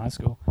just during high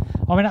school.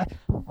 I mean, I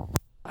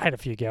had a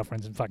few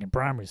girlfriends in fucking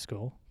primary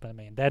school, but I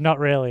mean, they're not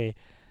really.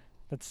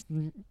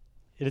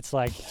 It's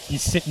like you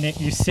sit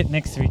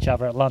next to each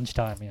other at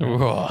lunchtime. You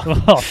know?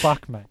 Oh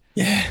fuck, mate.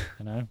 Yeah.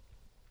 You know,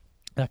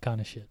 that kind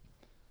of shit.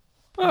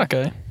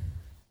 Okay.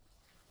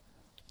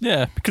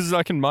 Yeah, because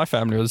like in my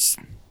family, it was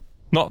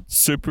not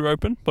super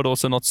open, but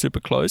also not super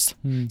closed.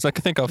 It's like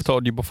I think I've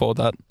told you before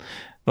that.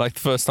 Like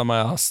the first time I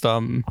asked,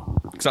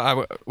 because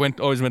I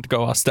always went to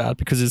go ask Dad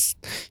because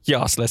he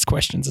asked less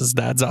questions as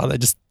dads are. They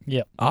just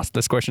ask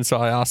less questions. So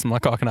I asked him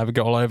like, "Oh, can I have a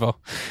girl over?"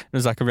 It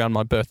was like around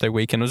my birthday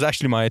weekend. It was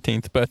actually my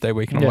 18th birthday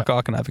weekend. I'm like,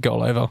 "Oh, can I have a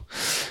girl over?"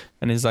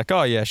 And he's like,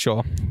 "Oh yeah,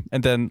 sure."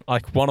 And then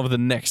like one of the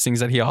next things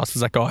that he asked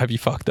was like, "Oh, have you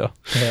fucked her?"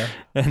 Yeah.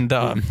 And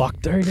you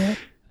fucked her yet?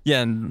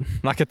 Yeah, and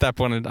like at that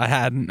point I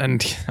had,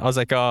 and I was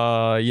like,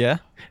 yeah. And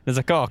he's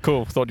like, "Oh,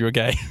 cool, thought you were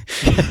gay."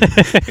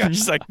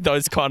 Just like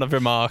those kind of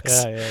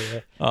remarks. Yeah.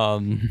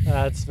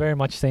 It very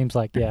much seems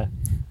like,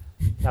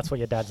 that's what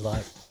your dad's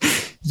like.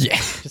 Yeah.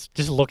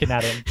 Just looking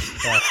at him.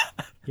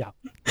 Yeah.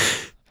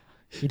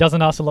 He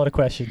doesn't ask a lot of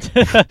questions.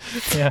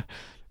 Yeah.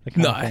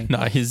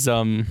 No, he's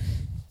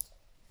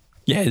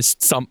he's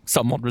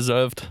somewhat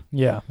reserved.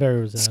 Yeah,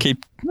 very reserved.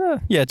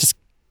 Just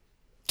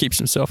keeps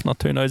himself not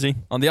too nosy.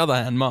 On the other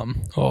hand,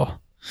 Mum,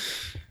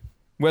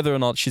 whether or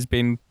not she's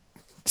been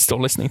still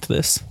listening to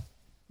this,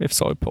 if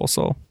so, poor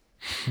soul.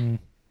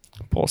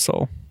 Poor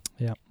soul.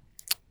 Yeah.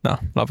 No,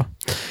 love her.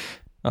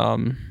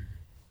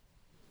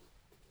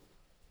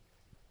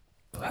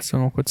 That's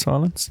an awkward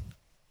silence.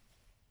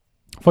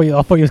 I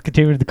thought you was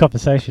continuing the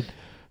conversation.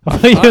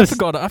 I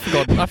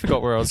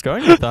forgot where I was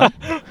going with that.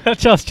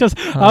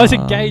 I was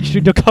engaged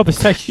in the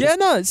conversation. Yeah,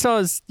 no, so I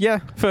was,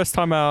 first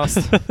time I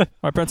asked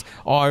my parents.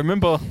 Oh, I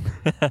remember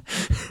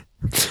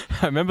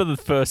the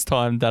first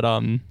time that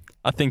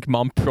I think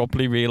Mum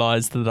properly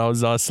realised that I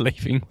was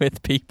sleeping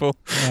with people.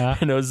 Yeah.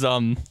 And it was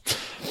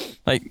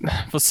like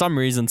for some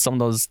reason some of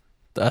those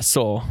I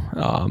saw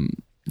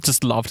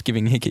just loved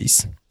giving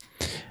hickeys.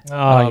 And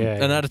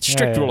I had a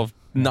strict rule of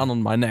none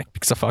on my neck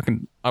because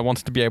I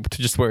wanted to be able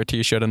to just wear a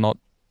t-shirt and not.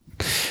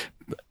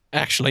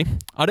 Actually,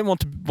 I didn't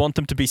want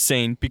them to be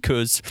seen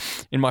because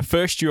in my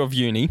first year of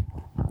uni,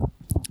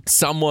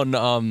 someone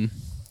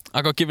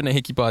I got given a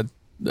hickey by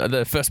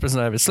the first person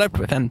I ever slept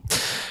with, and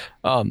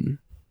I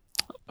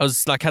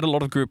was like had a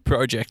lot of group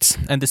projects,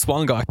 and this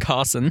one guy,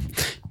 Carson,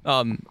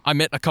 I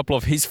met a couple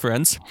of his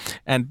friends,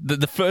 and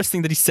the first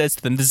thing that he says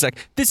to them is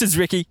like, "This is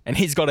Ricky, and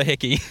he's got a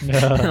hickey." And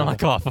I'm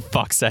like, "Oh, for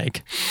fuck's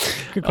sake!"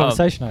 Good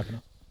conversation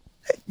opener.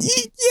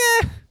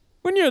 Yeah,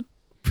 when you're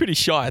pretty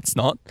shy, it's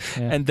not.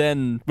 Yeah. And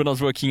then when I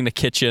was working in the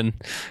kitchen,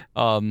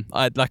 I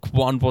had like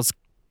one was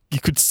you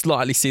could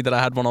slightly see that I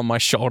had one on my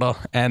shoulder,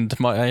 and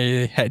my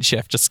head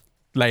chef just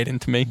laid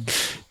into me.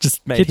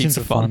 Just made Kitchens heaps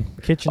of fun.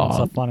 Kitchens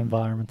are fun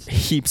environments.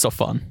 Heaps of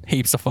fun.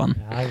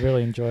 Yeah, I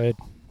really enjoyed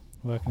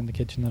working in the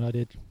kitchen that I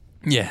did.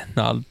 Yeah,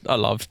 no, I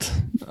loved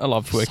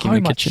working so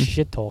in the kitchen. So much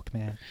shit talk,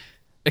 man.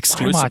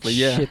 Exclusively,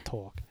 so much shit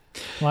talk.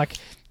 Like,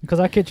 because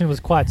our kitchen was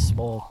quite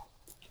small,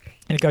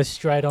 and it goes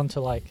straight onto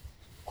like,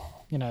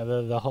 you know,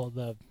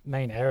 the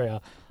main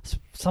area.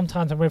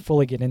 Sometimes when we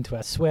fully get into it,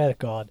 I swear to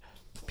God,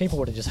 people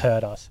would have just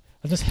heard us.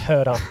 I just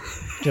heard us,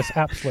 just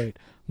absolute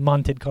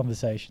munted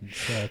conversations.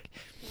 Like,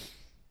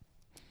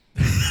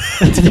 do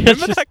you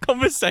remember that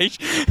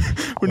conversation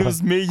when it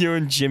was me, you,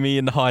 and Jimmy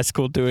in high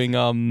school doing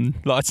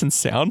lights and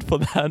sound for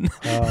that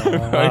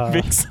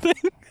aerobics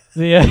thing?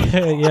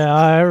 Yeah,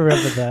 I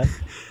remember that.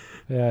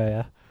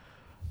 Yeah.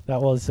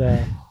 That was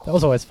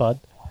always fun.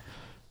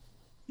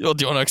 Do you want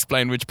to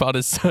explain which part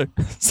is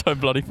so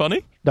bloody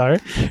funny? No,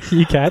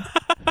 you can.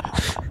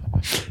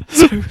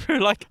 So we're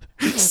like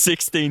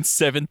 16,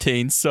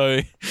 17,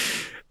 so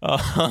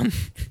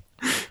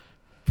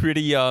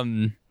pretty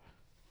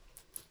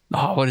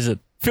what is it?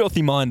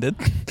 Filthy minded.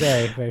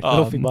 Yeah, very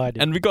filthy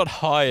minded. And we got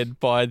hired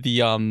by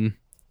the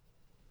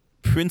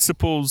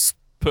principal's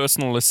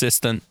personal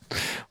assistant,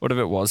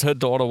 whatever it was. Her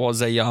daughter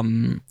was a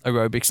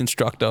aerobics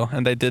instructor,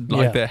 and they did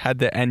they had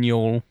their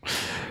annual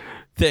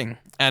thing.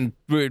 And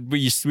we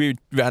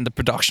ran the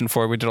production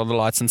for it. We did all the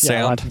lights and sound.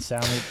 Yeah, lights and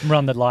sound. We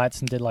run the lights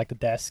and did like the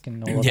desk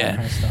and all of that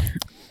kind of stuff.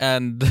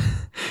 And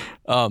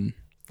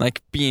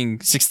like being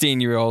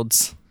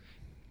 16-year-olds,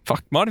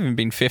 might have even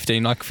been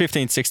 15, like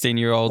 15,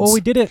 16-year-olds. Well,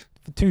 we did it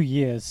for 2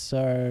 years,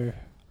 so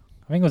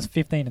I think it was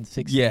 15 and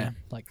 16. Yeah.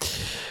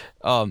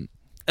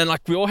 And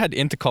like we all had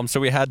intercom, so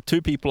we had 2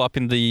 people up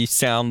in the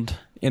sound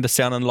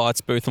and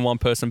lights booth and 1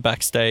 person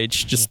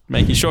backstage, just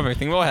making sure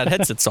everything. We all had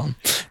headsets on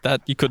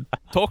that you could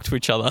talk to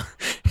each other.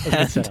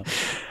 And,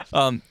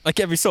 like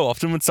every so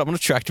often when someone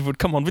attractive would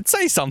come on, we'd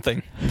say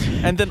something.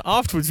 And then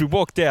afterwards we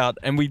walked out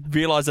and we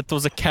realised that there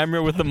was a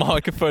camera with a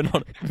microphone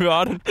on it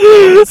right in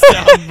the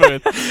sound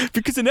booth.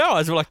 Because in our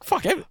eyes we're like,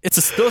 fuck, there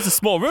was a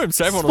small room,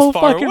 so everyone was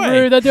far away. Small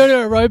fucking room, they're doing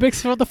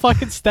aerobics on the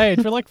fucking stage.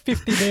 We're like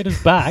 50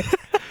 metres back.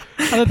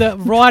 And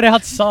then right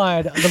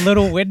outside the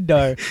little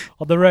window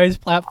on the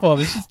raised platform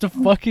is just a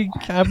fucking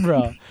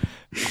camera.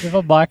 with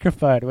a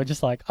microphone. We're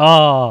just like,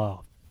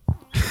 oh,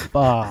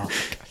 fuck.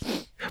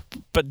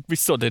 But we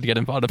still did get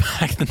invited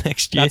back the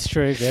next year. That's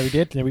true. Yeah, we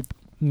did. Yeah, we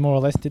more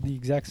or less did the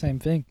exact same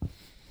thing.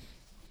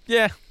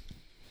 Yeah.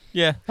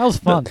 Yeah. That was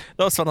fun.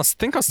 That was fun. I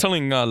think I was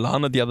telling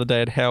Lana the other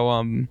day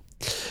how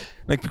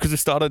like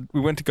because we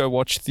went to go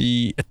watch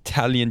the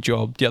Italian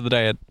Job the other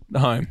day at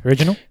home.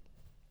 Original?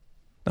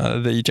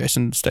 The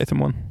Jason Statham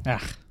one.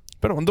 Ah.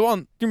 But on the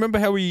one, do you remember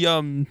how we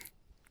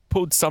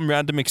pulled some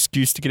random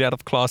excuse to get out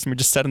of class and we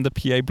just sat in the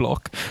PA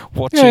block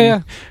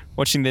watching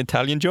the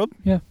Italian Job?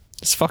 Yeah.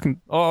 It's fucking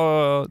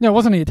no, it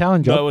wasn't the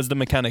Italian Job. it was the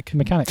mechanic.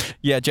 Mechanic.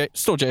 Yeah,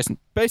 still Jason.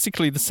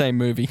 Basically the same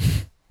movie.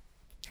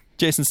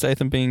 Jason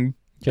Statham being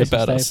Jason a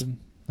badass. Statham.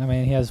 I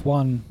mean, he has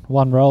one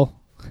role.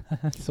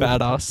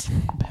 Badass.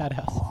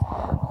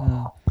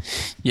 Badass.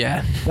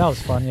 Yeah. That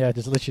was fun. Yeah,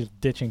 just literally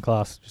ditching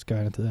class, just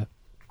going into there.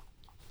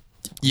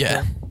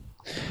 Yeah.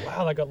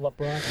 Wow, that got a lot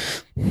brighter.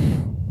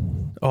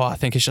 Oh, I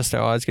think it's just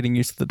our eyes getting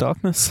used to the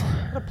darkness.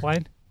 What a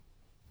plane.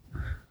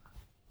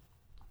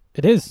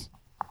 It is.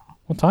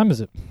 What time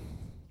is it?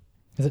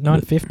 Is it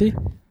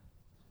 9:50?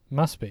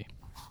 Must be.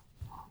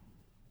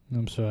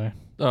 I'm sorry.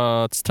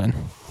 It's 10.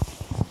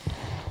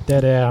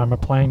 Dead air. I'm a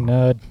plane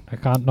nerd. I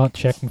can't not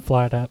check my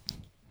flight app.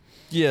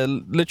 Yeah,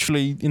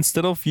 literally,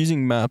 instead of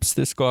using maps,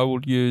 this guy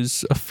will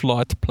use a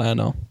flight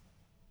planner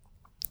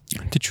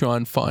to try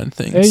and find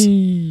things.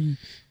 Hey,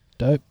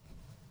 dope.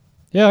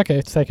 Yeah, okay,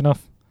 it's taken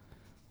off.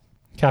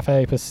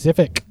 Cathay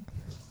Pacific.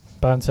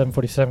 Boeing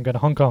 747 going to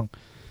Hong Kong.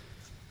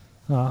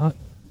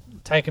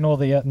 Taking all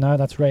the... no,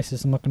 that's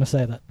racist. I'm not going to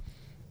say that.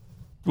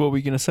 What were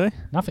we going to say?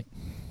 Nothing.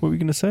 What were we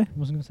going to say? I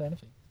wasn't going to say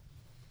anything.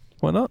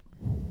 Why not?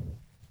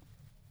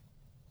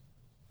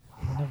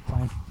 Never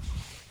plane.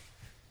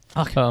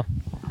 Okay. Oh.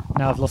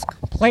 Now I've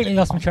completely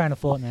lost my train of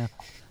thought now.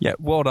 Yeah,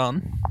 well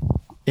done.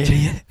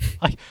 Idiot.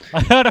 I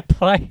heard a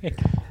plane.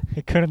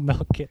 I couldn't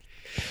not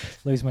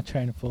lose my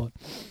train of thought.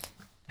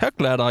 How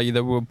glad are you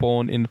that we were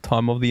born in the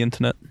time of the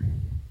internet?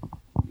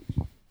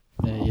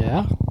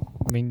 Yeah.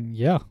 I mean,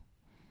 yeah.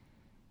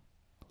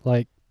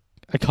 Like,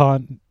 I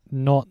can't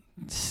not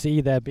see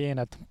there being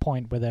a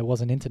point where there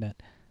was an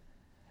internet.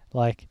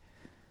 Like,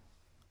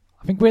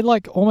 I think we're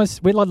like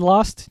the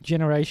last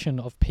generation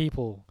of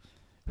people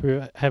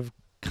who have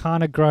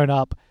kind of grown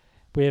up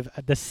with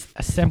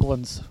a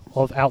semblance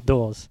of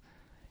outdoors.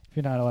 If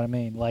you know what I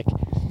mean. Like,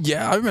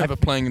 yeah, I remember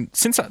playing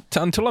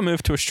until I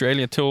moved to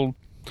Australia, till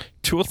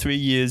 2 or 3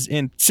 years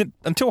in.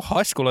 Until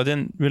high school, I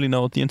didn't really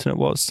know what the internet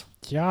was.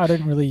 Yeah, I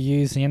didn't really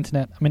use the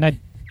internet. I mean, I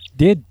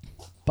did,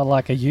 but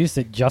like I used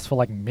it just for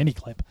like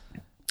Miniclip.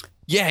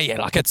 Yeah,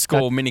 like at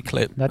school,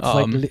 Miniclip. That's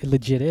like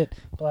legit it.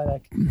 But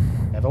like,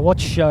 never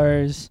watched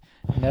shows.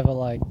 Never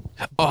like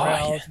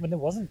browsed. I mean,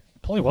 there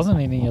probably wasn't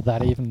any of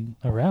that even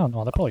around.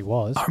 Oh, there probably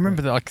was. I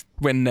remember like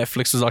when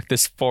Netflix was like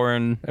this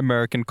foreign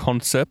American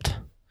concept.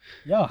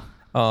 Yeah.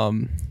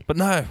 But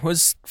no, it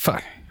was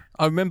fuck.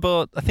 I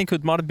remember. I think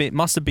it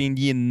must have been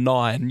year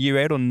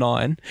 8 or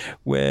 9,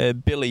 where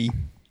Billy.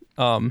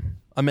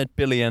 I met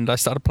Billy and I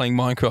started playing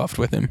Minecraft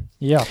with him.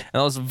 Yeah. And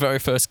that was the very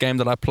first game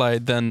that I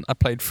played. Then I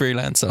played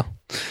Freelancer.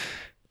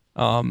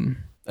 And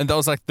that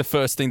was like the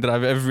first thing that I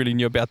ever really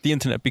knew about the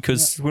internet,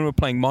 because when we were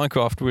playing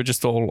Minecraft, we were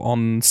just all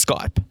on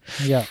Skype.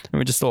 Yeah. And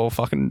we just all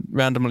fucking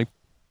randomly,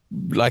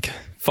 like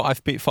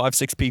 5,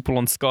 6 people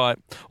on Skype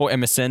or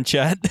MSN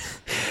chat.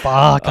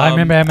 Fuck, I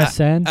remember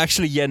MSN.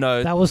 Actually, yeah,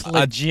 no. That was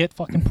legit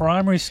fucking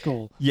primary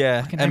school.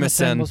 Yeah, fucking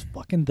MSN was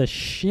fucking the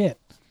shit.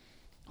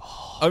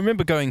 I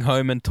remember going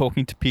home and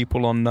talking to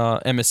people on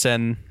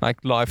MSN,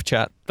 like live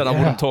chat, that I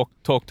wouldn't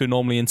talk to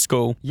normally in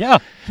school. Yeah,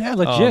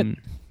 legit.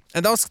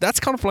 And that's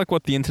kind of like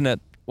what the internet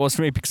was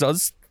for me, because I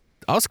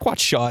was quite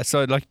shy.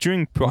 So like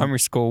during primary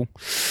school,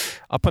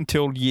 up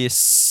until year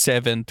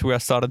 7, to where I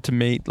started to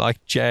meet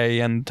like Jay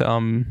and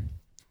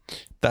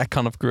that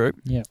kind of group.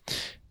 Yeah.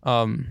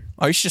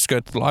 I used to just go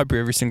to the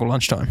library every single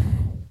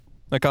lunchtime.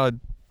 Like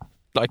I'd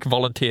like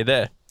volunteer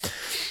there.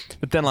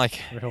 But then like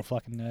real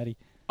fucking nerdy.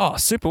 Oh,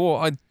 super. Well,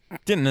 I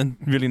didn't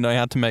really know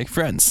how to make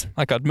friends.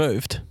 Like I'd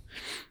moved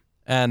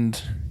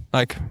and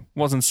like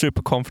wasn't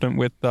super confident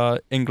with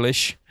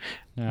English.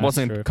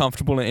 Wasn't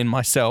comfortable in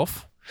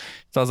myself.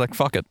 So I was like,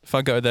 fuck it. If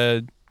I go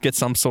there, get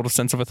some sort of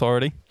sense of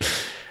authority.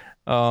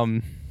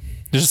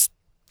 Just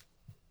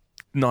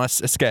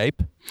nice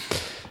escape.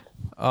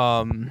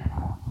 But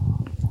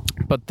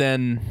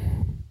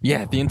then,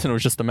 yeah, the internet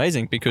was just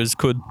amazing, because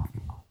could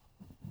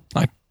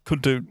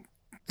do,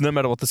 no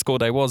matter what the score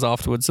day was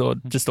afterwards, or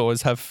just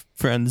always have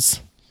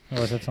friends.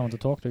 Always have someone to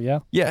talk to, yeah.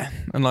 Yeah,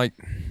 and like,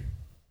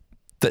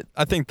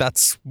 I think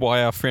that's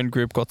why our friend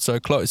group got so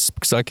close,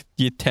 because like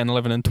year 10,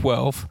 11 and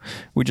 12,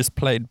 we just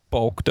played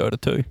bulk Dota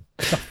 2.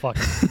 The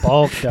fucking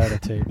bulk Dota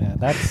 2, man.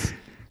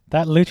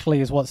 That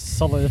literally is what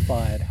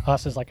solidified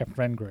us as like a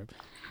friend group.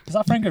 Because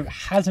our friend group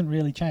hasn't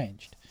really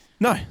changed.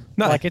 No.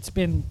 Like it's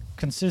been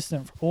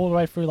consistent all the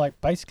way through like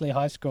basically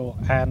high school,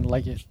 and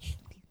like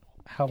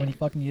how many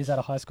fucking years out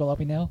of high school are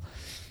we now?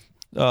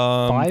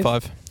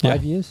 5.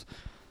 5 years.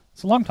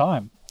 It's a long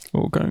time.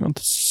 We're going on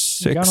to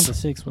You're going on 6. to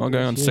 6. I'm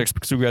going on to 6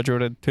 because we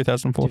graduated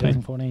 2014.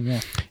 2014,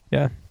 yeah.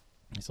 Yeah.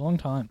 It's a long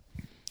time.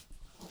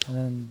 And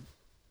then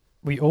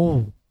we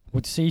all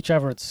would see each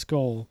other at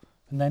school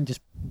and then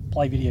just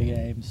play video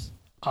games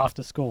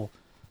after school.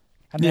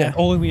 And then Yeah.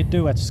 all we'd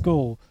do at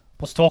school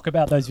was talk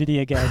about those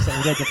video games that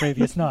we did the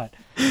previous night.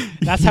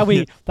 That's how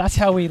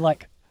we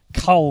like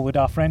cull with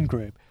our friend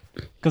group.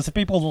 Because the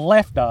people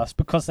left us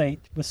because they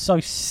were so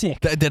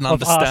sick They didn't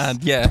of us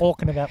understand. Yeah.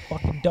 talking about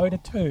fucking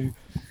Dota 2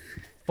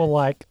 for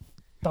like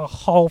the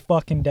whole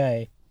fucking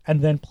day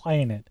and then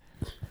playing it.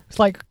 It's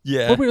like,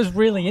 Yeah. when we was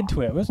really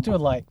into it, we was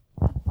doing like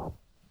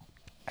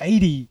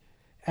 80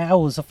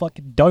 hours of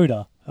fucking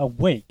Dota a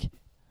week.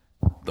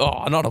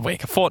 Oh, not a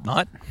week, a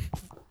fortnight.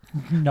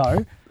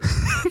 No.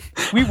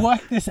 We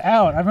worked this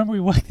out. I remember we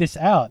worked this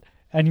out.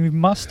 And we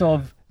must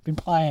have been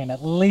playing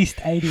at least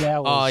 80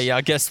 hours. Oh, yeah,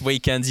 I guess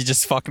weekends you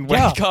just fucking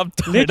Yeah, wake up.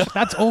 Literally,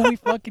 that's all we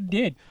fucking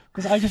did.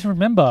 Because I just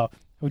remember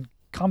we'd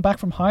come back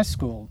from high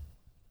school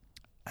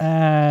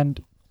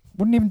and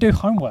wouldn't even do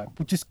homework.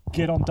 We'd just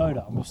get on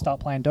Dota and we'll start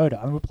playing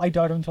Dota. And we'd play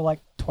Dota until like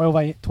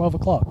 12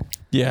 o'clock.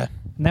 Yeah.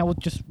 And that would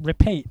just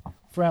repeat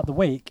throughout the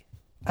week.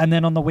 And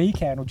then on the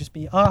weekend, it would just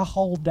be a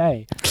whole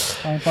day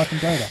playing fucking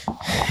Dota.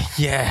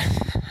 Yeah.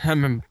 I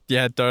remember,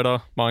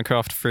 Dota,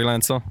 Minecraft,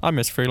 Freelancer. I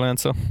miss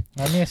Freelancer.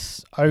 I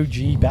miss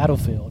OG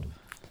Battlefield.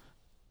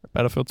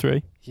 Battlefield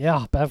 3.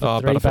 Yeah,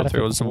 Battlefield 3. Battlefield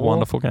 3 was 4. a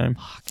wonderful game.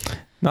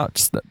 No,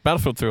 just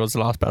Battlefield 3 was the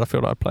last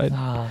Battlefield I played.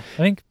 I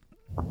think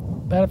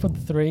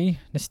Battlefield 3,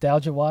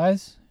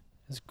 nostalgia-wise,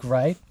 is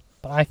great.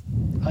 But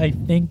I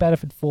think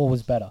Battlefield 4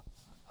 was better.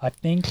 I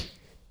think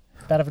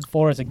Battlefield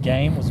 4 as a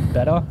game was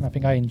better. And I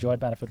think I enjoyed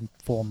Battlefield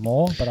 4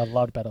 more, but I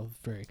loved Battlefield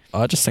 3.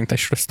 I just think they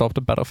should have stopped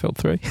at Battlefield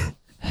 3.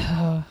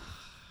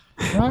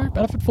 No,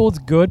 Battlefield 4 is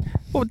good.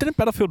 Well, didn't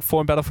Battlefield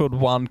 4 and Battlefield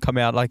 1 come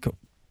out like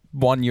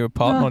 1 year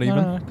apart? Not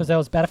even? Because there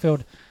was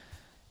Battlefield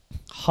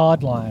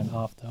Hardline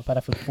after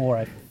Battlefield 4,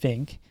 I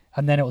think.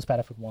 And then it was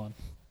Battlefield 1.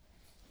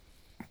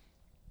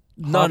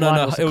 No.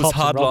 Hardline It was Cops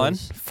and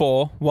Robbers. Hardline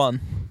 4,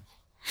 1.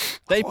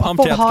 They I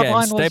pumped thought out Hardline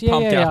games. was- They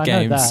pumped I out know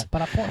games. that,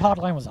 but I thought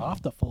Hardline was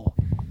after 4.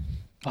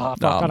 Oh,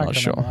 fuck, No, I I'm don't not remember.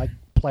 sure. I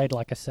played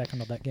like a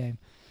second of that game.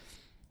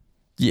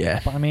 Yeah.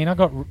 But I mean, I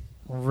got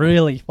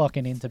really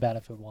fucking into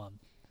Battlefield 1.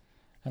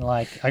 And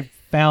like, I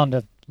found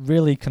a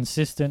really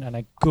consistent and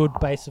a good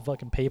base of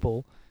fucking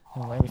people.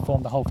 And like, we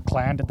formed the whole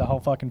clan, did the whole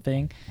fucking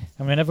thing.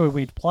 And whenever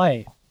we'd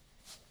play,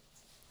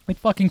 we'd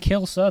fucking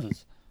kill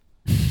servers.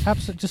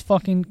 Absolute, just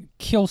fucking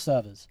kill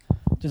servers.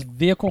 Just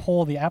vehicle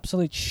haul the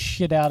absolute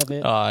shit out of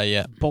it.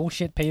 Yeah.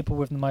 Bullshit people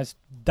with the most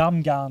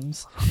dumb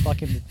guns,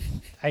 fucking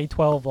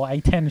A12 or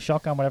A10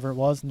 shotgun, whatever it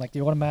was, and like the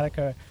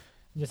Automatica,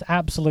 just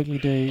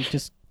absolutely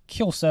just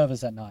kill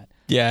servers at night.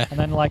 Yeah. And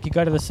then like you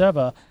go to the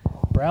server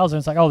browser and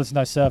it's like, oh, there's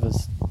no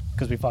servers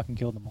because we fucking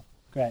killed them all.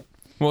 Great.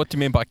 What do you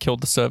mean by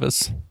killed the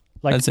servers?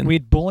 Like As in-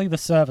 we'd bully the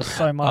server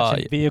so much Oh,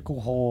 and yeah. vehicle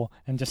haul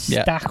and just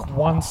Yeah. stack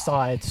one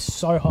side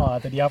so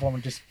hard that the other one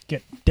would just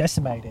get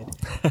decimated.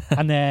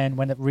 And then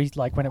when it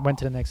when it went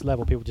to the next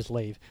level, people would just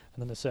leave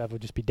and then the server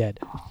would just be dead.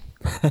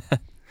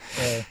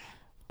 So,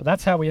 but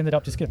that's how we ended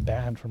up just getting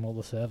banned from all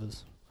the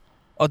servers.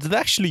 Oh, did they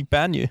actually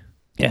ban you?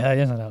 Yeah,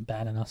 they ended up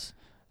banning us.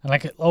 And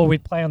like,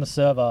 we'd play on the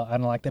server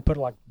and like they put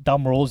like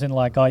dumb rules in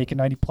like, oh, you can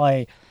only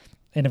play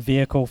in a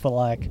vehicle for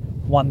like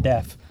 1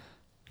 death.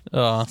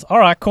 All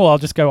right, cool. I'll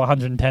just go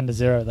 110 to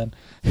 0 then.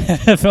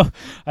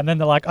 And then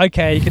they're like,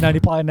 okay, you can only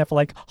play in there for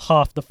like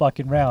half the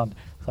fucking round.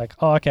 It's like,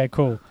 oh, okay,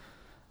 cool.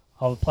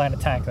 I'll play in a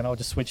tank, then I'll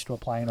just switch to a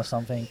plane or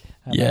something,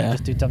 and then Yeah.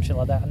 just do dumb shit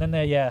like that. And then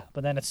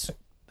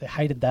they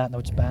hated that and they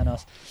would just ban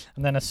us.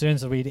 And then as soon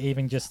as we'd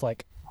even just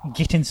like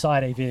get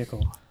inside a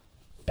vehicle,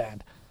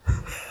 banned.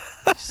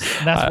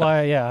 And that's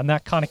why, and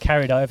that kind of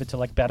carried over to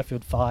like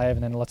Battlefield 5,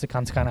 and then lots of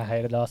cunts kind of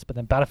hated us. But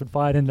then Battlefield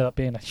 5 ended up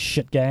being a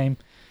shit game.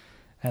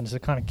 And so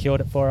it kind of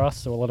killed it for us,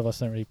 so a lot of us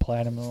don't really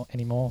play it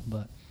anymore.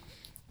 But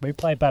we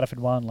played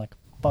Battlefield 1 like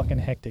fucking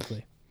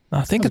hectically.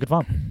 I think It was good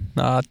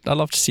fun. I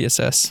loved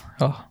CSS.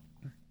 Oh,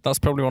 that's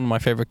probably one of my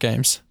favorite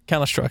games.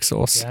 Counter-Strike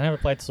Source. Yeah, I never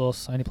played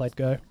Source. I only played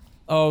Go.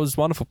 Oh, it was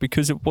wonderful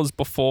because it was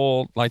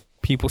before like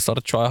people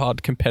started try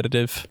hard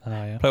competitive. Oh,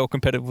 yeah. Play all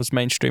competitive was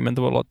mainstream, and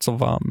there were lots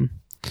of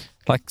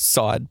like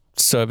side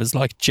servers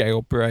like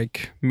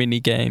Jailbreak, mini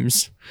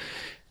games,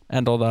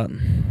 and all that,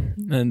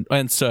 and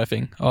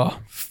surfing. Oh,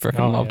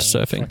 freaking loved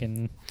surfing.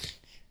 Fucking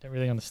don't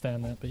really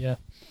understand that, but yeah.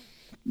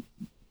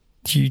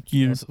 You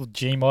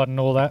Gmod and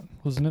all that,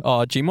 wasn't it?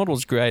 Oh, Gmod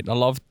was great. I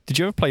loved. Did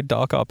you ever play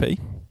Dark RP?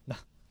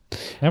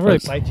 Never really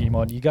played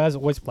Gmod. You guys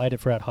always played it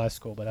throughout high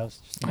school, but I was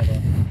just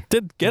never.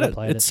 Did get Never it.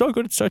 played It's it. so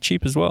good. It's so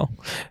cheap as well.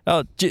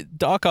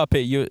 Dark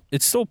RP.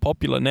 It's still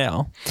popular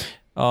now.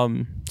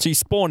 So you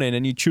spawn in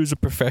and you choose a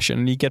profession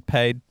and you get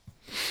paid.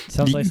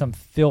 Sounds like some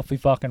filthy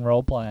fucking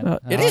role playing.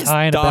 It is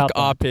I ain't Dark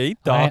about that. RP.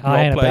 Dark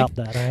I ain't role play. about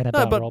that. I ain't No,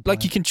 about but role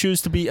like you can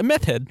choose to be a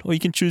meth head or you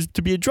can choose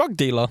to be a drug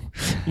dealer.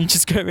 You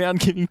just go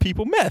around giving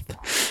people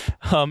meth.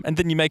 And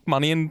then you make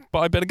money and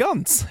buy better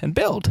guns and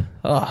build.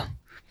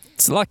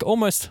 It's like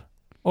almost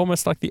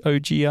like the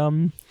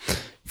OG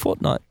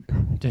Fortnite.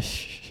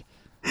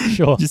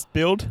 Sure. Just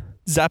build,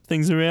 zap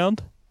things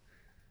around.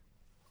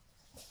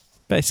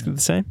 Basically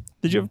the same.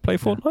 Did you ever play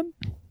Fortnite?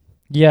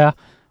 Yeah,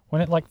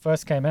 when it like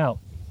first came out,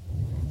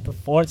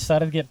 before it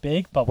started to get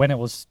big, but when it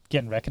was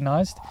getting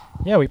recognized,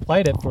 yeah, we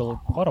played it for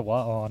quite a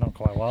while. Oh, not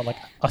quite a while, like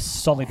a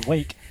solid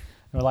week.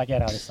 And we're like, yeah,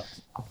 no, this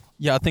sucks.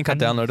 Yeah, I think I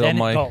downloaded then on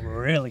my. It got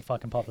really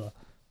fucking popular.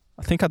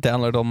 I think I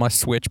downloaded on my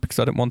Switch because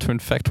I didn't want to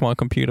infect my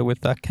computer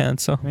with that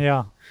cancer.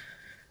 Yeah.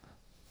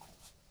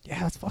 Yeah,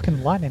 that's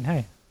fucking lightning.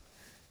 Hey.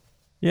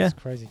 Yeah. It's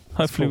crazy.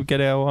 Hopefully we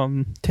get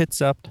our tits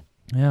zapped.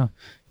 Yeah.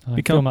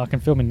 I can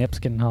feel my nips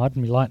getting hard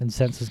and my lightning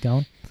sensors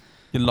going.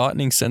 Your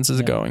lightning sensors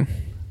are going.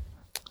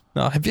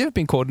 Now, have you ever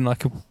been caught in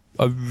like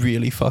a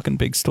really fucking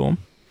big storm?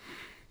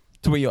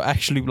 To where you're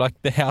actually like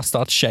the house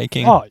starts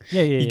shaking. Oh,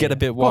 yeah. You get a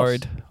bit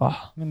worried. Oh.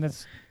 I mean,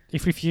 there's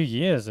every few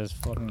years there's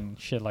fucking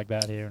shit like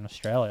that here in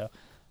Australia.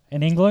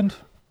 In England,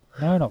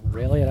 no, not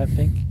really. I don't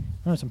think.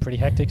 There were some pretty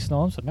hectic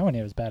storms, but nowhere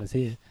near as bad as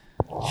here.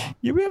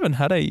 Yeah, we haven't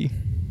had a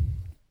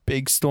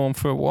big storm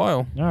for a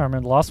while. No, I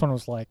remember the last one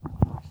was like.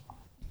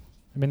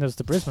 I mean, there was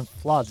the Brisbane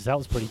floods. That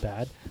was pretty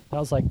bad. That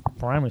was like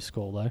primary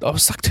school, though. That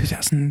was like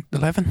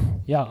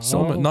 2011. Yeah.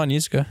 So 9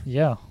 years ago.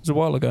 Yeah. It was a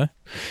while ago.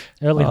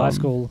 Early high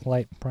school,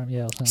 late primary.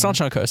 Yeah.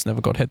 Sunshine Coast never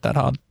got hit that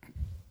hard.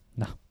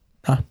 No.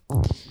 Huh?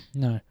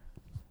 No. I've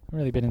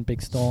really been in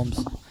big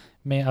storms. I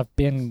mean, I've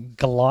been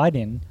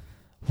gliding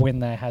when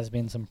there has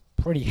been some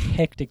pretty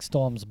hectic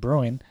storms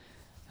brewing.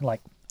 And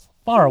like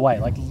far away,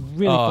 like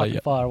really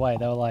fucking far away.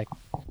 They were like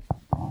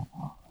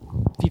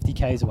 50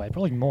 k's away,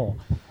 probably more.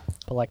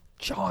 But like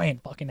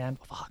giant fucking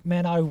fuck,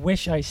 man, I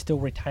wish I still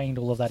retained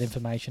all of that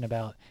information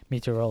about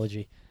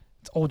meteorology.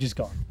 It's all just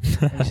gone.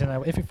 I used to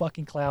know every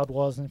fucking cloud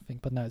was and everything,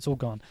 but no, it's all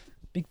gone.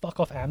 Big fuck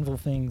off anvil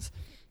things.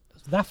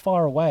 That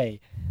far away.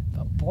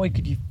 But boy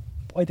did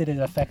it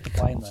affect the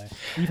plane though.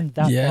 Even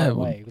that far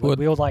away. Like,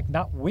 we were like,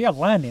 no, we are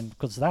landing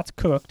because that's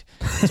cooked.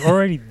 It's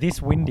already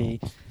this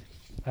windy.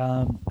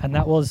 And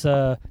that was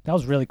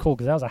really cool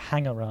because that was a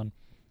hangar run.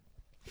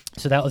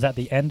 So that was at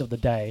the end of the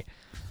day.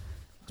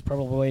 It's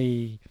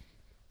probably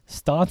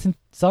starting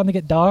to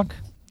get dark.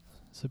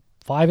 So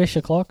 5-ish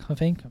o'clock, I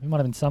think. It might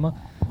have been summer.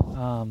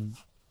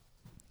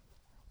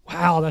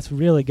 Wow, that's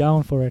really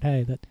going for it,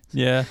 hey.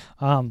 Yeah.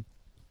 And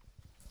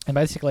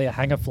basically a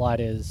hangar flight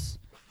is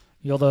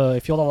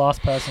if you're the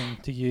last person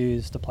to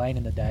use the plane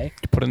in the day.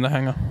 You put in the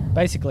hangar.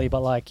 Basically,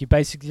 but like you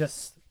basically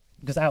just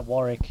because at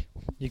Warwick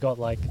you got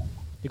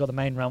the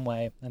main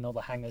runway and all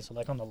the hangars are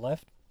like on the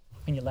left.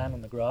 And you land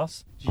on the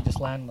grass. So you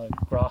just land on the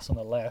grass on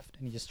the left,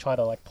 and you just try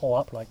to like pull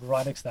up like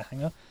right next to the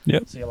hangar.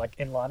 Yep. So you're like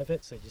in line of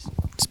it. So you just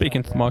speak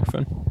into the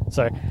microphone.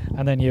 So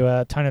and then you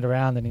turn it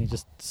around, and you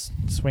just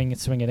swing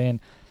it in.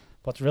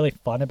 What's really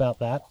fun about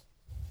that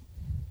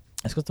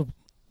is because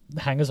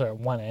the hangars are at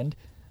one end,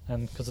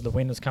 and because of the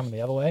wind was coming the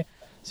other way,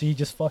 so you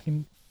just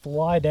fucking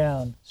fly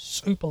down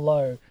super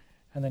low,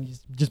 and then you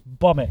just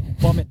bomb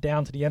it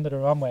down to the end of the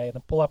runway, and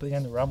then pull up at the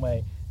end of the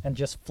runway. And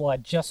just fly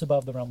just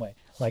above the runway.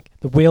 Like,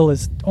 the wheel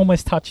is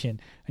almost touching,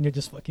 and you're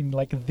just fucking,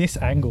 like, this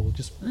angle,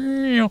 just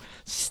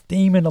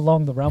steaming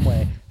along the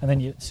runway. And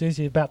then as soon as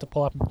you're about to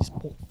pull up, you just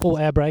full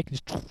air brake,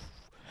 and just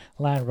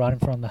land right in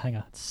front of the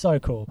hangar. It's so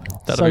cool.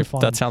 So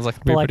fun. That sounds like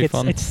it'd be pretty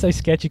fun. It's so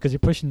sketcy because you're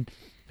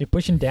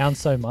pushing down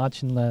so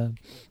much, and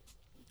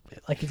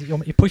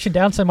you're pushing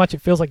down so much,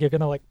 it feels like you're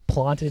going to, like,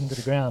 plant it into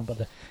the ground, but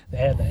the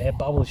air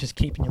bubble is just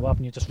keeping you up,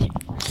 and you're just...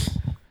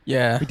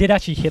 Yeah. We did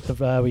actually hit the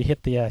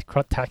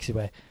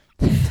taxiway.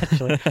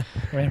 Actually,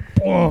 went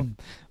boom.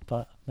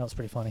 But that was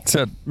pretty funny.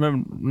 So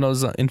remember when I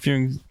was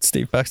interviewing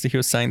Steve Baxter, he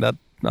was saying that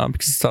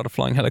because he started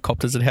flying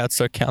helicopters, how it's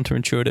so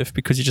counterintuitive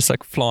because you're just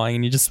like flying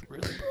and you just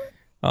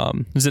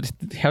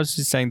how's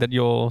he saying that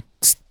you're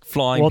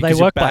flying because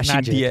you're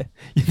bashing the air?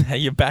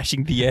 You're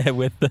bashing the air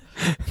with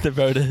the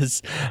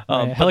rotors.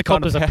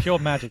 Helicopters are pure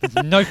magic.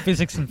 There's no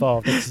physics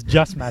involved. It's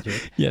just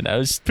magic. Yeah,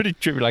 no, it's pretty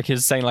trivial. Like he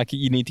was saying, like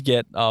you need to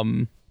get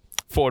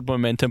forward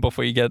momentum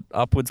before you get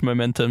upwards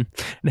momentum,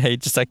 and you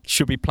just like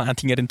should be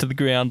planting it into the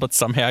ground, but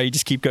somehow you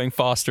just keep going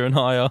faster and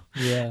higher.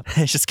 Yeah.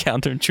 It's just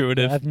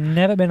counterintuitive. I've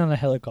never been on a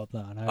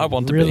helicopter, and I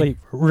want to really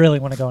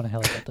want to go on a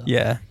helicopter.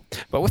 Yeah,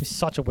 but it's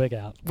such a wig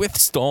out. With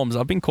storms,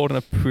 I've been caught in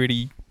a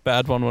pretty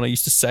bad one when I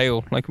used to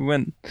sail. Like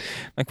we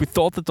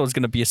thought that there was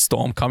going to be a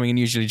storm coming, and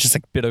usually just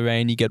like a bit of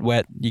rain, you get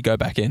wet, you go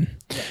back in.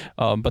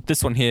 Yeah. But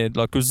this one here,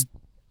 like, was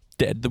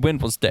dead. The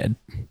wind was dead.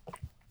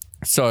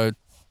 So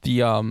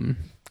the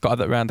guy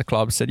that ran the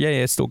club said,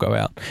 yeah, still go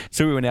out.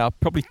 So we went out.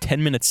 Probably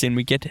 10 minutes in,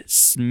 we get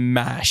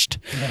smashed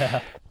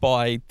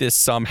by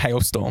this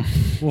hailstorm.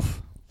 Oof.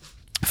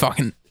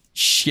 Fucking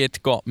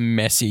shit got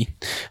messy.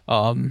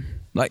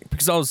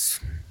 Because I was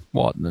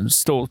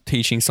still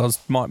teaching, so I was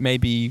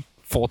maybe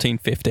 14,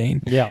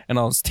 15. Yeah. And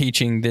I was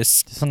teaching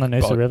this. Just on the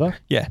Noosa River?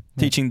 Yeah,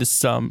 teaching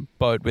this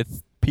boat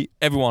with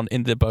everyone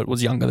in the boat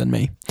was younger than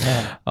me.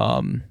 Yeah.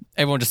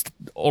 Everyone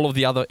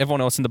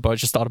else in the boat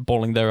just started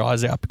bawling their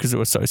eyes out because they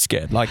were so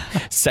scared. Like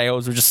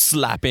sails were just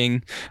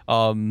slapping.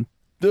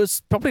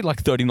 There's probably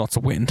like 30 knots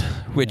of wind,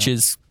 which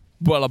is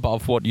well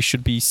above what you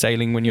should be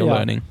sailing when you're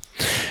learning.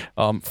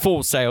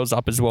 Full sails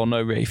up as well,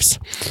 no reefs.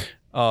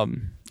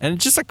 And and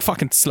it's just like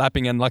fucking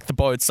slapping, and like the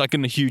boat's like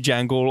in a huge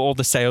angle, all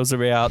the sails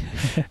are out,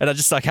 and I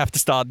just like have to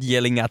start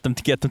yelling at them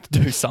to get them to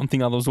do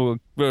something, otherwise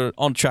we're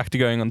on track to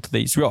going onto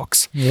these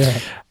rocks. Yeah.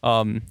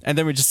 And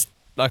then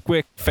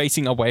we're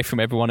facing away from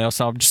everyone else,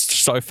 and I'm just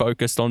so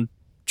focused on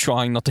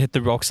trying not to hit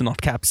the rocks and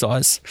not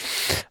capsize.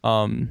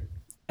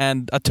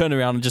 And I turn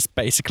around and just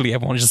basically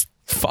everyone just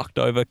fucked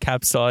over,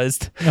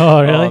 capsized.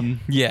 Oh, really?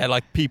 Yeah,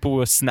 like people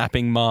were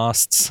snapping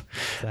masts.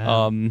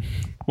 Damn.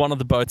 One of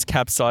the boats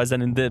capsized,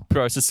 and in the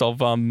process of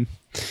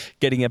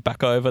getting it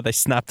back over, they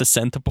snapped the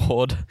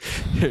centerboard.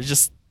 It was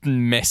just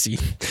messy.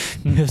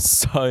 It was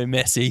so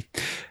messy,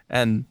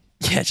 and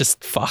yeah,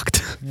 just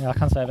fucked. Yeah, I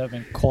can't say I've ever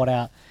been caught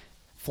out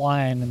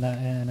flying in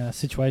a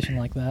situation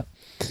like that.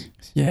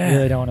 Yeah, You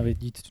really don't want to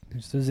be.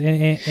 If there's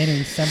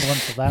any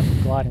semblance of that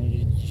with gliding,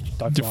 you just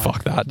don't fly.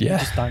 Fuck that. Yeah, You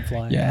just don't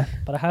fly. yeah.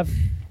 But I've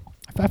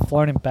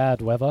flown in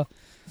bad weather,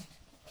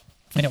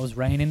 and it was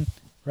raining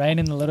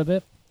a little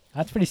bit.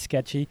 That's pretty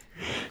sketchy.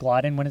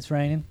 Gliding when it's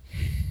raining.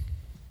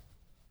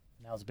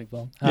 That was a big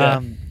one.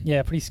 Yeah.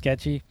 Yeah, pretty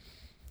sketchy.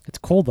 It's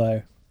cool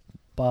though,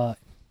 but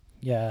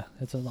yeah,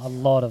 it's a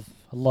lot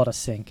of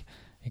sink.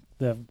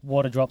 The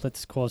water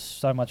droplets cause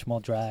so much more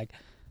drag.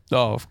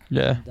 Oh,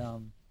 yeah.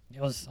 And,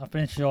 I'm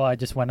pretty sure I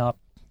just went up,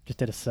 just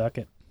did a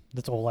circuit.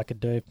 That's all I could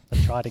do. I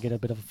tried to get a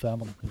bit of a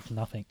thermal. It was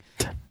nothing.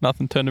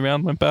 Nothing. Turned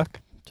around, went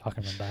back. I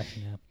can run back,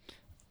 yeah.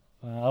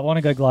 I want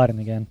to go gliding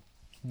again.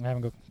 I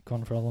haven't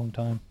gone for a long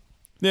time.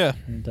 Yeah.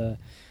 And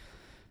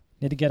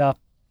need to get up,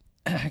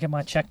 get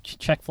my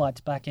check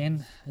flights back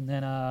in, and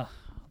then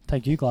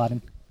take you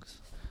gliding.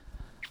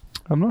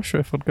 I'm not sure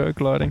if I'd go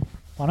gliding.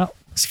 Why not?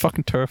 I was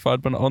fucking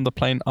terrified when on the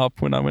plane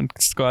up when I went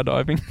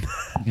skydiving.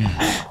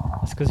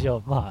 It's because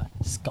you're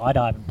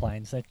skydiving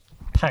planes. They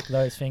pack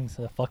those things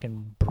to the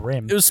fucking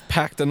brim. It was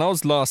packed, and I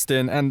was last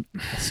in, and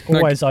It's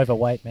always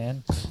overweight,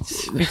 man.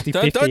 It's 50-50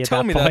 don't at tell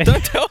that me point. that.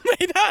 Don't tell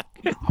me that.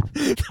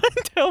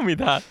 Don't tell me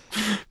that,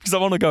 because I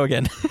want to go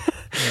again.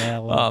 Yeah,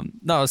 well,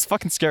 No, it was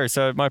fucking scary.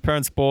 So my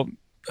parents bought.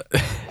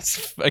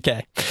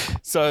 Okay,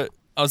 so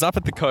I was up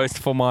at the coast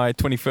for my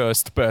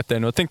 21st birthday,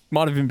 and I think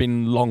might have even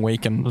been a long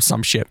weekend or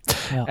some shit.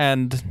 yeah.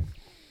 And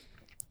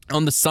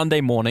on the Sunday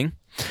morning,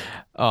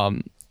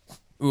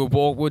 we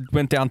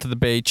went down to the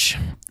beach,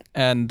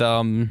 and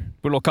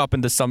we look up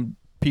into some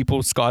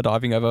people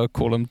skydiving over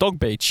Coolum Dog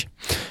Beach.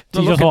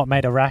 So you just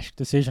made a rash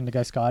decision to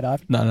go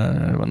skydive? No,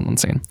 one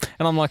second.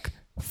 And I'm like,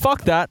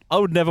 fuck that. I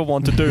would never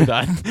want to do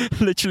that.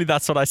 Literally,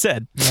 that's what I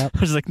said. Yep. I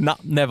was like, nah,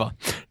 never.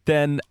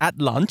 Then at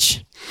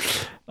lunch,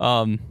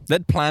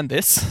 they'd planned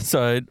this,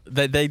 so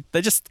they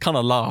just kind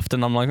of laughed,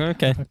 and I'm like,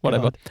 okay,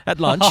 whatever. God. At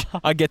lunch,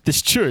 I get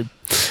this tube,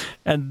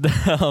 and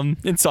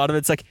inside of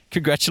it's like,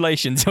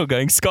 congratulations, you're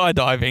going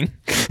skydiving.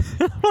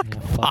 Yeah,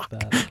 fuck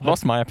that.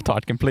 Lost my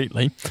appetite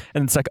completely,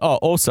 and it's like, oh,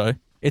 also,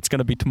 it's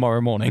gonna be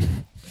tomorrow morning.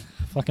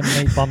 Fucking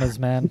meat bombers,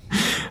 man.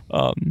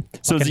 So it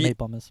Fucking was, meat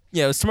bombers.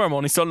 yeah, it was tomorrow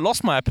morning, so I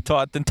lost my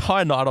appetite. The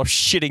entire night I was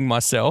shitting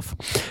myself.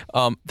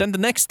 Then the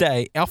next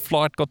day, our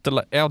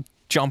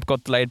jump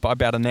got delayed by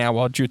about an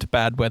hour due to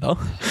bad weather.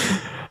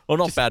 Or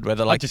not bad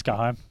weather, I'd like just go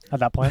home at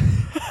that point.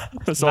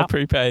 it was all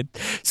prepaid.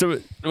 So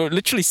we're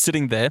literally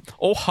sitting there,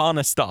 all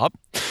harnessed up,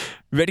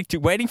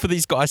 waiting for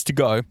these guys to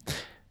go.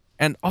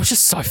 And I was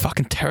just so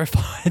fucking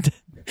terrified.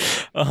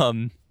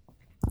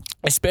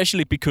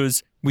 Especially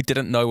because we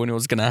didn't know when it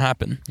was going to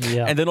happen.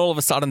 Yeah. And then all of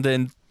a sudden,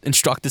 the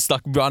instructors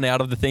like run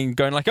out of the thing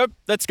going like, oh,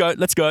 let's go.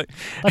 They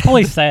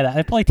probably say that.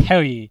 They probably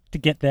tell you to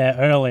get there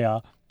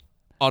earlier.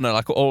 Oh no,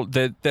 like all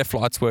their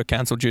flights were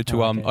cancelled due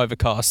to okay.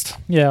 overcast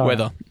Yeah.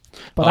 weather.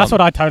 But that's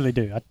what I totally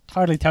do. I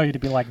totally tell you to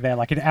be like there,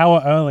 like an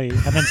hour early, and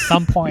then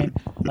some point,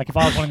 like if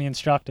I was one of the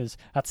instructors,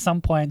 at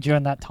some point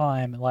during that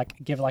time, like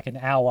give like an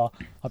hour,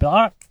 I'll be like,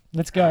 all right,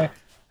 let's go.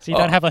 So you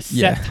don't have a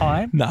set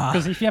time. Nah.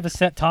 Because if you have a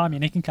set time,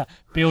 you can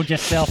build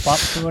yourself up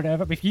to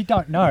whatever. But if you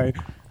don't know, and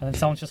then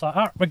someone's just like,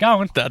 all right, we're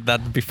going.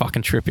 That'd be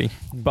fucking trippy.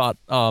 But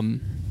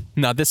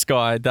no, this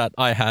guy that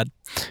I had,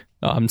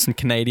 some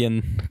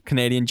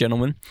Canadian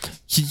gentleman,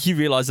 he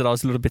realized that I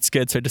was a little bit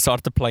scared, so he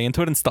decided to play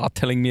into it and start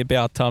telling me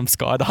about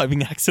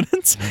skydiving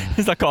accidents.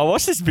 He's like, oh, I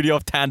watched this video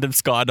of tandem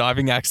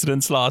skydiving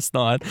accidents last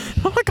night.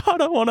 I'm like, I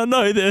don't want to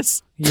know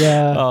this.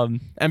 Yeah.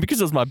 And because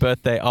it was my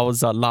birthday, I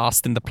was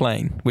last in the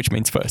plane, which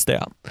means first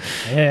out.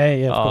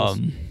 Yeah, of course.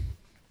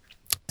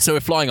 So we're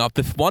flying up.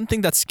 The one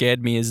thing that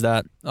scared me is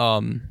that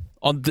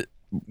weren't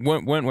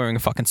wearing a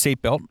fucking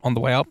seatbelt on the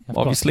way up, Of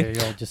obviously.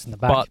 course, you're just in the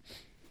back. But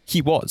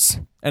he was.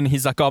 And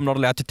he's like, oh, I'm not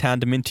allowed to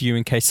tandem into you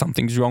in case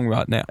something's wrong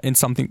right now. In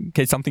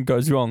case something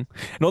goes wrong.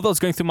 And all that was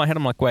going through my head,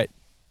 I'm like, wait.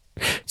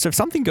 So if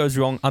something goes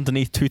wrong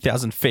underneath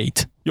 2,000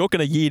 feet, you're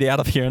going to yeet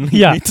out of here and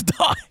leave me to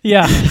die.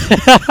 Yeah.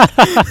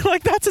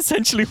 Like, that's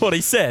essentially what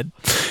he said.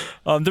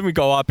 Then we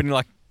go up and he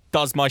like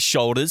does my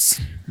shoulders.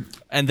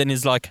 And then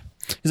he's like,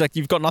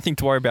 you've got nothing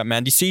to worry about,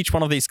 man. You see each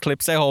one of these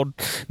clips, they hold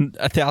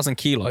 1,000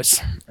 kilos.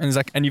 And he's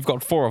like, and you've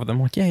got 4 of them.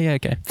 I'm like, yeah,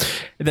 okay.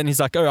 And then he's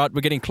like, all right,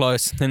 we're getting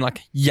close. And then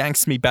like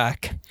yanks me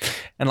back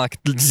and like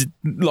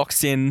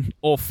locks in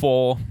all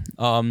 4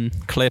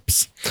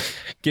 clips,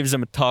 gives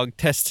them a tug,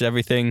 tests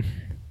everything,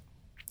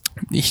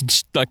 he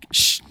like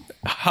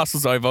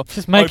hustles over,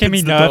 Just making me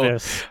opens the door.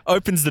 nervous.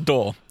 Opens the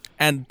door,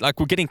 and like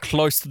we're getting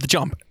close to the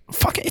jump.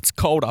 Fuck it, it's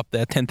cold up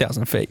there,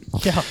 10,000 feet.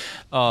 Yeah.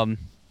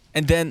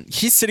 And then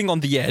he's sitting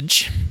on the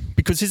edge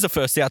because he's the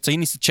first out, so he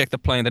needs to check the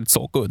plane that it's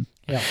all good.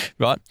 Yeah.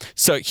 Right?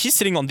 So he's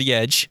sitting on the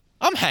edge.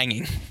 I'm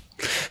hanging.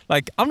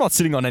 Like, I'm not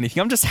sitting on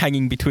anything. I'm just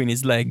hanging between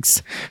his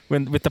legs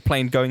with the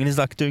plane going. And he's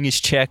like doing his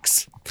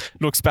checks,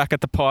 looks back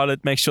at the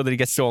pilot, makes sure that he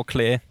gets it all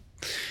clear.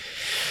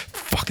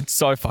 Fucking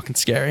so fucking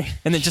scary.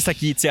 And then just like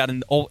yeets out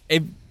and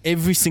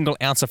every single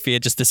ounce of fear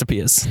just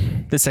disappears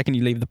the second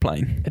you leave the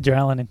plane.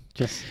 Adrenaline.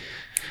 Just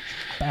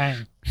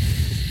bang.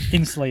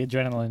 Instantly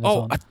adrenaline is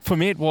on. For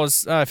me it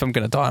was, if I'm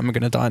going to die, I'm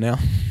going to die now.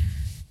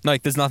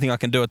 Like, there's nothing I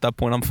can do at that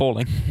point. I'm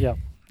falling. Yeah.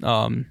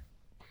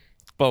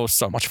 But it was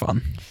so much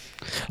fun.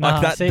 Nah,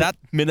 Like that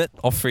minute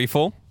of free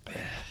fall,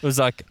 it was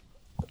like,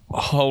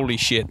 holy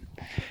shit.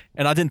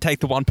 And I didn't take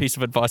the one piece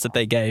of advice that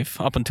they gave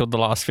up until the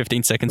last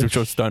 15 seconds, which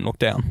was don't look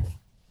down.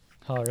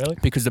 Oh, really?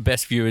 Because the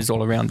best view is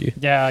all around you.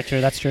 Yeah,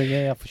 true. That's true.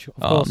 Yeah, for sure.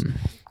 Of course.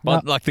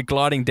 But like the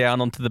gliding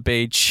down onto the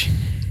beach,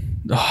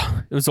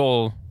 it was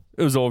all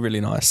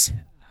really nice.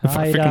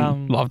 I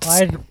freaking loved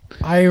it.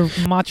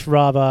 I'd much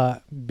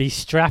rather be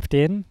strapped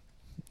in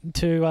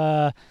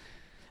to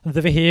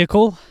the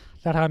vehicle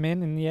that I'm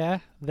in the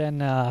air than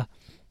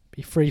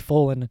be free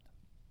falling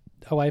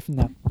away from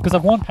that. Because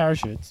I've worn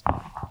parachutes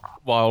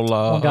while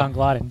going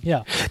gliding.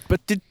 Yeah.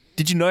 But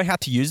did you know how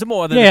to use them,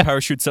 or are there the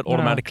parachutes that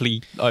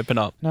automatically open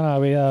up? No,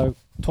 we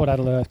taught how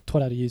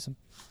to use them.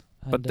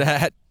 And, but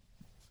that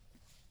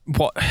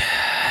what?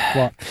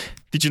 What?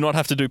 Did you not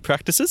have to do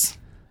practices?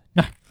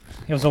 No.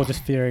 It was all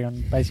just theory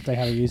on basically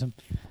how to use them.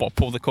 What,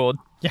 pull the cord?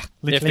 Yeah,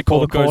 literally if the pull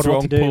the cord goes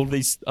wrong, pull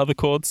these other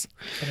cords.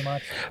 Pretty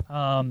much.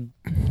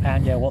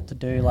 And yeah, what to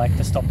do, like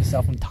to stop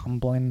yourself from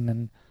tumbling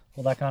and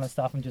all that kind of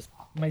stuff, and just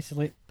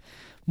basically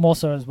more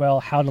so as well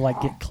how to like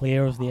get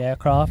clear of the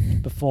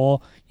aircraft before,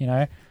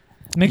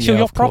 make sure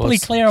you're properly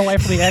clear away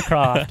from the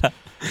aircraft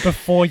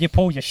before you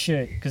pull your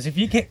chute. Because if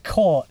you get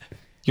caught,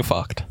 you're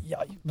fucked.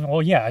 Yeah.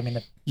 Well, yeah. I mean,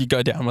 you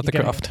go down with the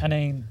craft. I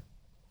mean,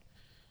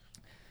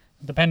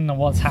 depending on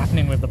what's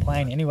happening with the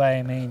plane, anyway.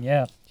 I mean,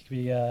 yeah, you could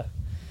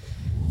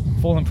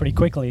be falling pretty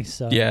quickly.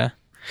 So yeah.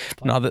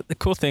 No, the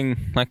cool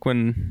thing, like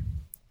when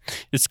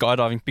you're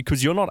skydiving,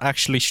 because you're not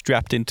actually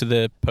strapped into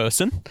the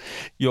person,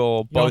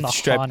 you're both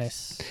strapped.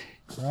 Harness,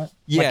 right?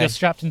 Yeah. Like you're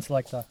strapped into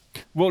like the.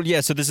 Well,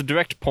 yeah. So there's a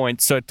direct point.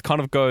 So it kind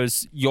of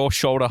goes your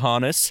shoulder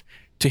harness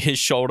to his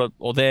shoulder,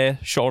 or their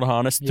shoulder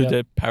harness to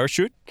the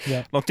parachute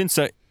locked in.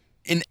 So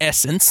in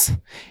essence,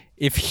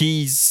 if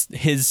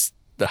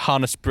the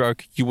harness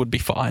broke, you would be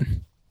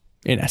fine,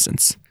 in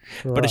essence.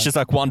 Right. But it's just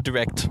like one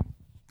direct.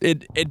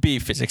 It'd be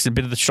physics, a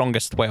bit of the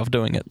strongest way of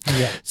doing it.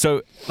 Yeah.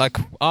 So like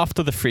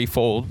after the free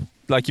fall,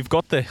 like you've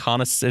got the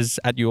harnesses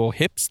at your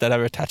hips that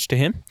are attached to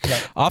him. Yeah.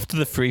 After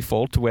the free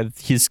fall, to where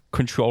he's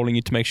controlling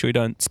you to make sure you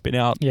don't spin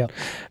out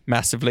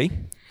massively,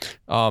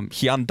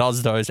 he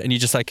undoes those and you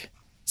just like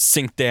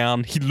sink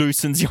down. He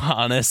loosens your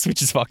harness,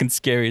 which is fucking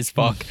scary as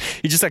fuck.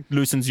 He just like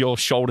loosens your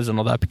shoulders and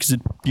all that because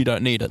you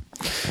don't need it.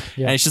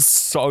 Yeah. And it's just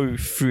so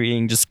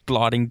freeing, just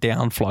gliding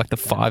down for like the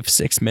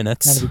 5-6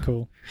 minutes. That'd be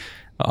cool.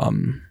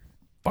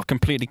 But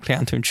completely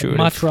counterintuitive. I'd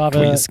much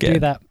rather do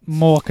that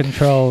more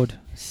controlled,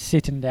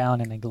 sitting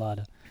down in a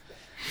glider.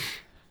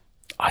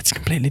 Oh, it's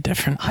completely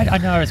different. I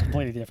know it's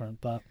completely different,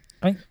 but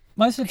I mean,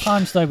 most of the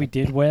times though we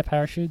did wear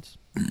parachutes.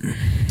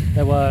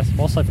 They were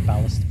also for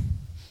ballast.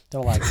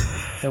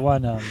 They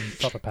weren't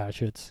proper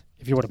parachutes.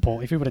 If you would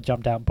have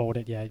jumped out and pulled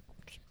it,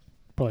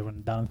 probably wouldn't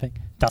have done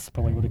anything. Dust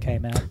probably would have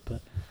came out,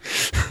 but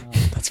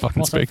that's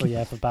fucking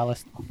spooky. For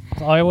ballast.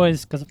 So I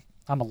always, because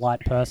I'm a light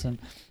person,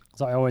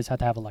 so I always had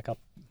to have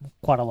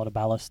quite a lot of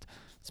ballast,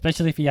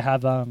 especially if you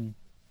have some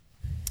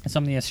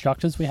of the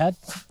instructors we had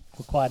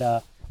were quite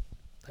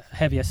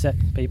heavier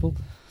set people,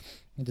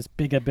 and just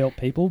bigger built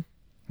people.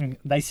 And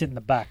they sit in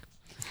the back.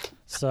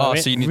 So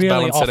so you need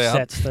really to balance it out.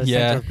 offsets the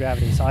center of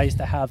gravity. So I used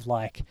to have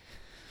like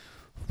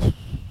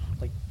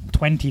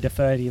 20 to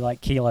 30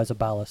 kilos of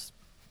ballast.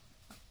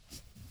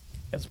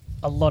 It's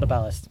a lot of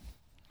ballast.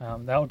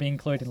 That would be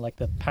including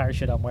the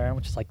parachute I'm wearing,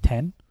 which is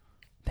 10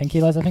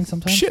 kilos, I think,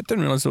 sometimes. Shit,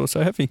 didn't realize it was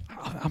so heavy.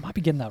 I might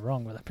be getting that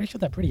wrong, but I'm pretty sure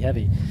they're pretty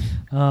heavy.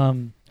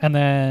 And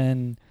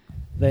then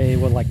they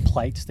were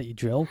plates that you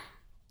drill.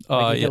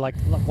 You do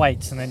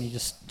weights, and then you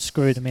just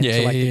screw them into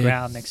the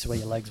ground next to where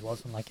your legs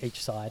was on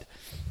each side.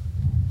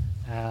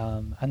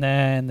 And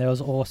then there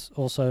was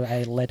also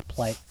a lead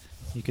plate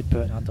you could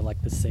put under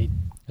the seat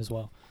as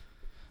well.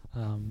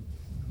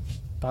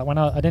 But when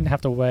I didn't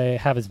have to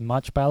have as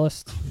much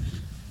ballast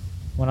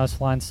when I was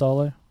flying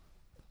solo.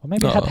 Or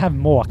maybe I had to have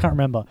more. I can't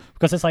remember,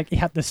 because it's you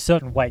have this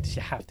certain weights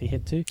you have to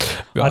hit to.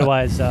 Right.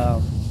 Otherwise,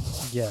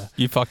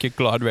 you fuck your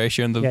glide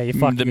ratio and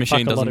the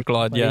machine doesn't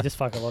glide. You just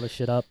fuck a lot of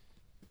shit up.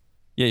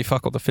 Yeah, you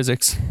fuck all the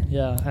physics.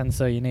 Yeah, and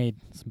so you need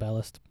some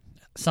ballast.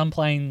 Some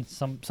planes,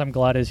 some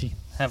gliders, you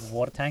have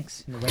water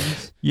tanks in the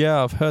wings.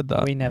 Yeah, I've heard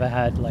that. We never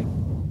had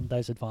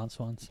those advanced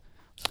ones.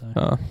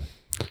 So.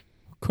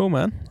 Cool,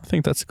 man. I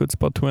think that's a good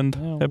spot to end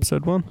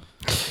episode 1.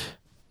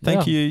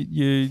 Thank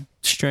you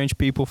strange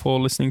people for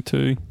listening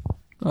to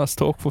us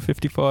talk for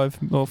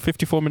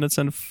 54 minutes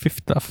and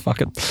 50.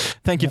 Fuck it.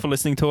 Thank you for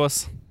listening to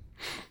us.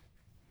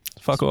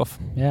 Fuck off.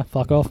 Yeah,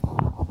 fuck off.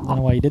 Don't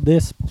know why you did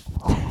this.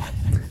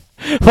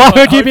 Why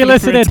would you be Hopefully for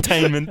listening?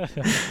 entertainment.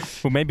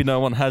 Well, maybe no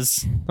one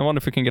has. I wonder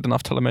if we can get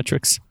enough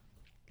telemetrics.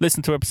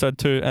 Listen to episode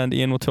 2 and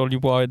Ian will tell you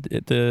why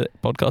the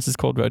podcast is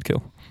called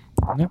Roadkill.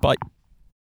 Yep. Bye.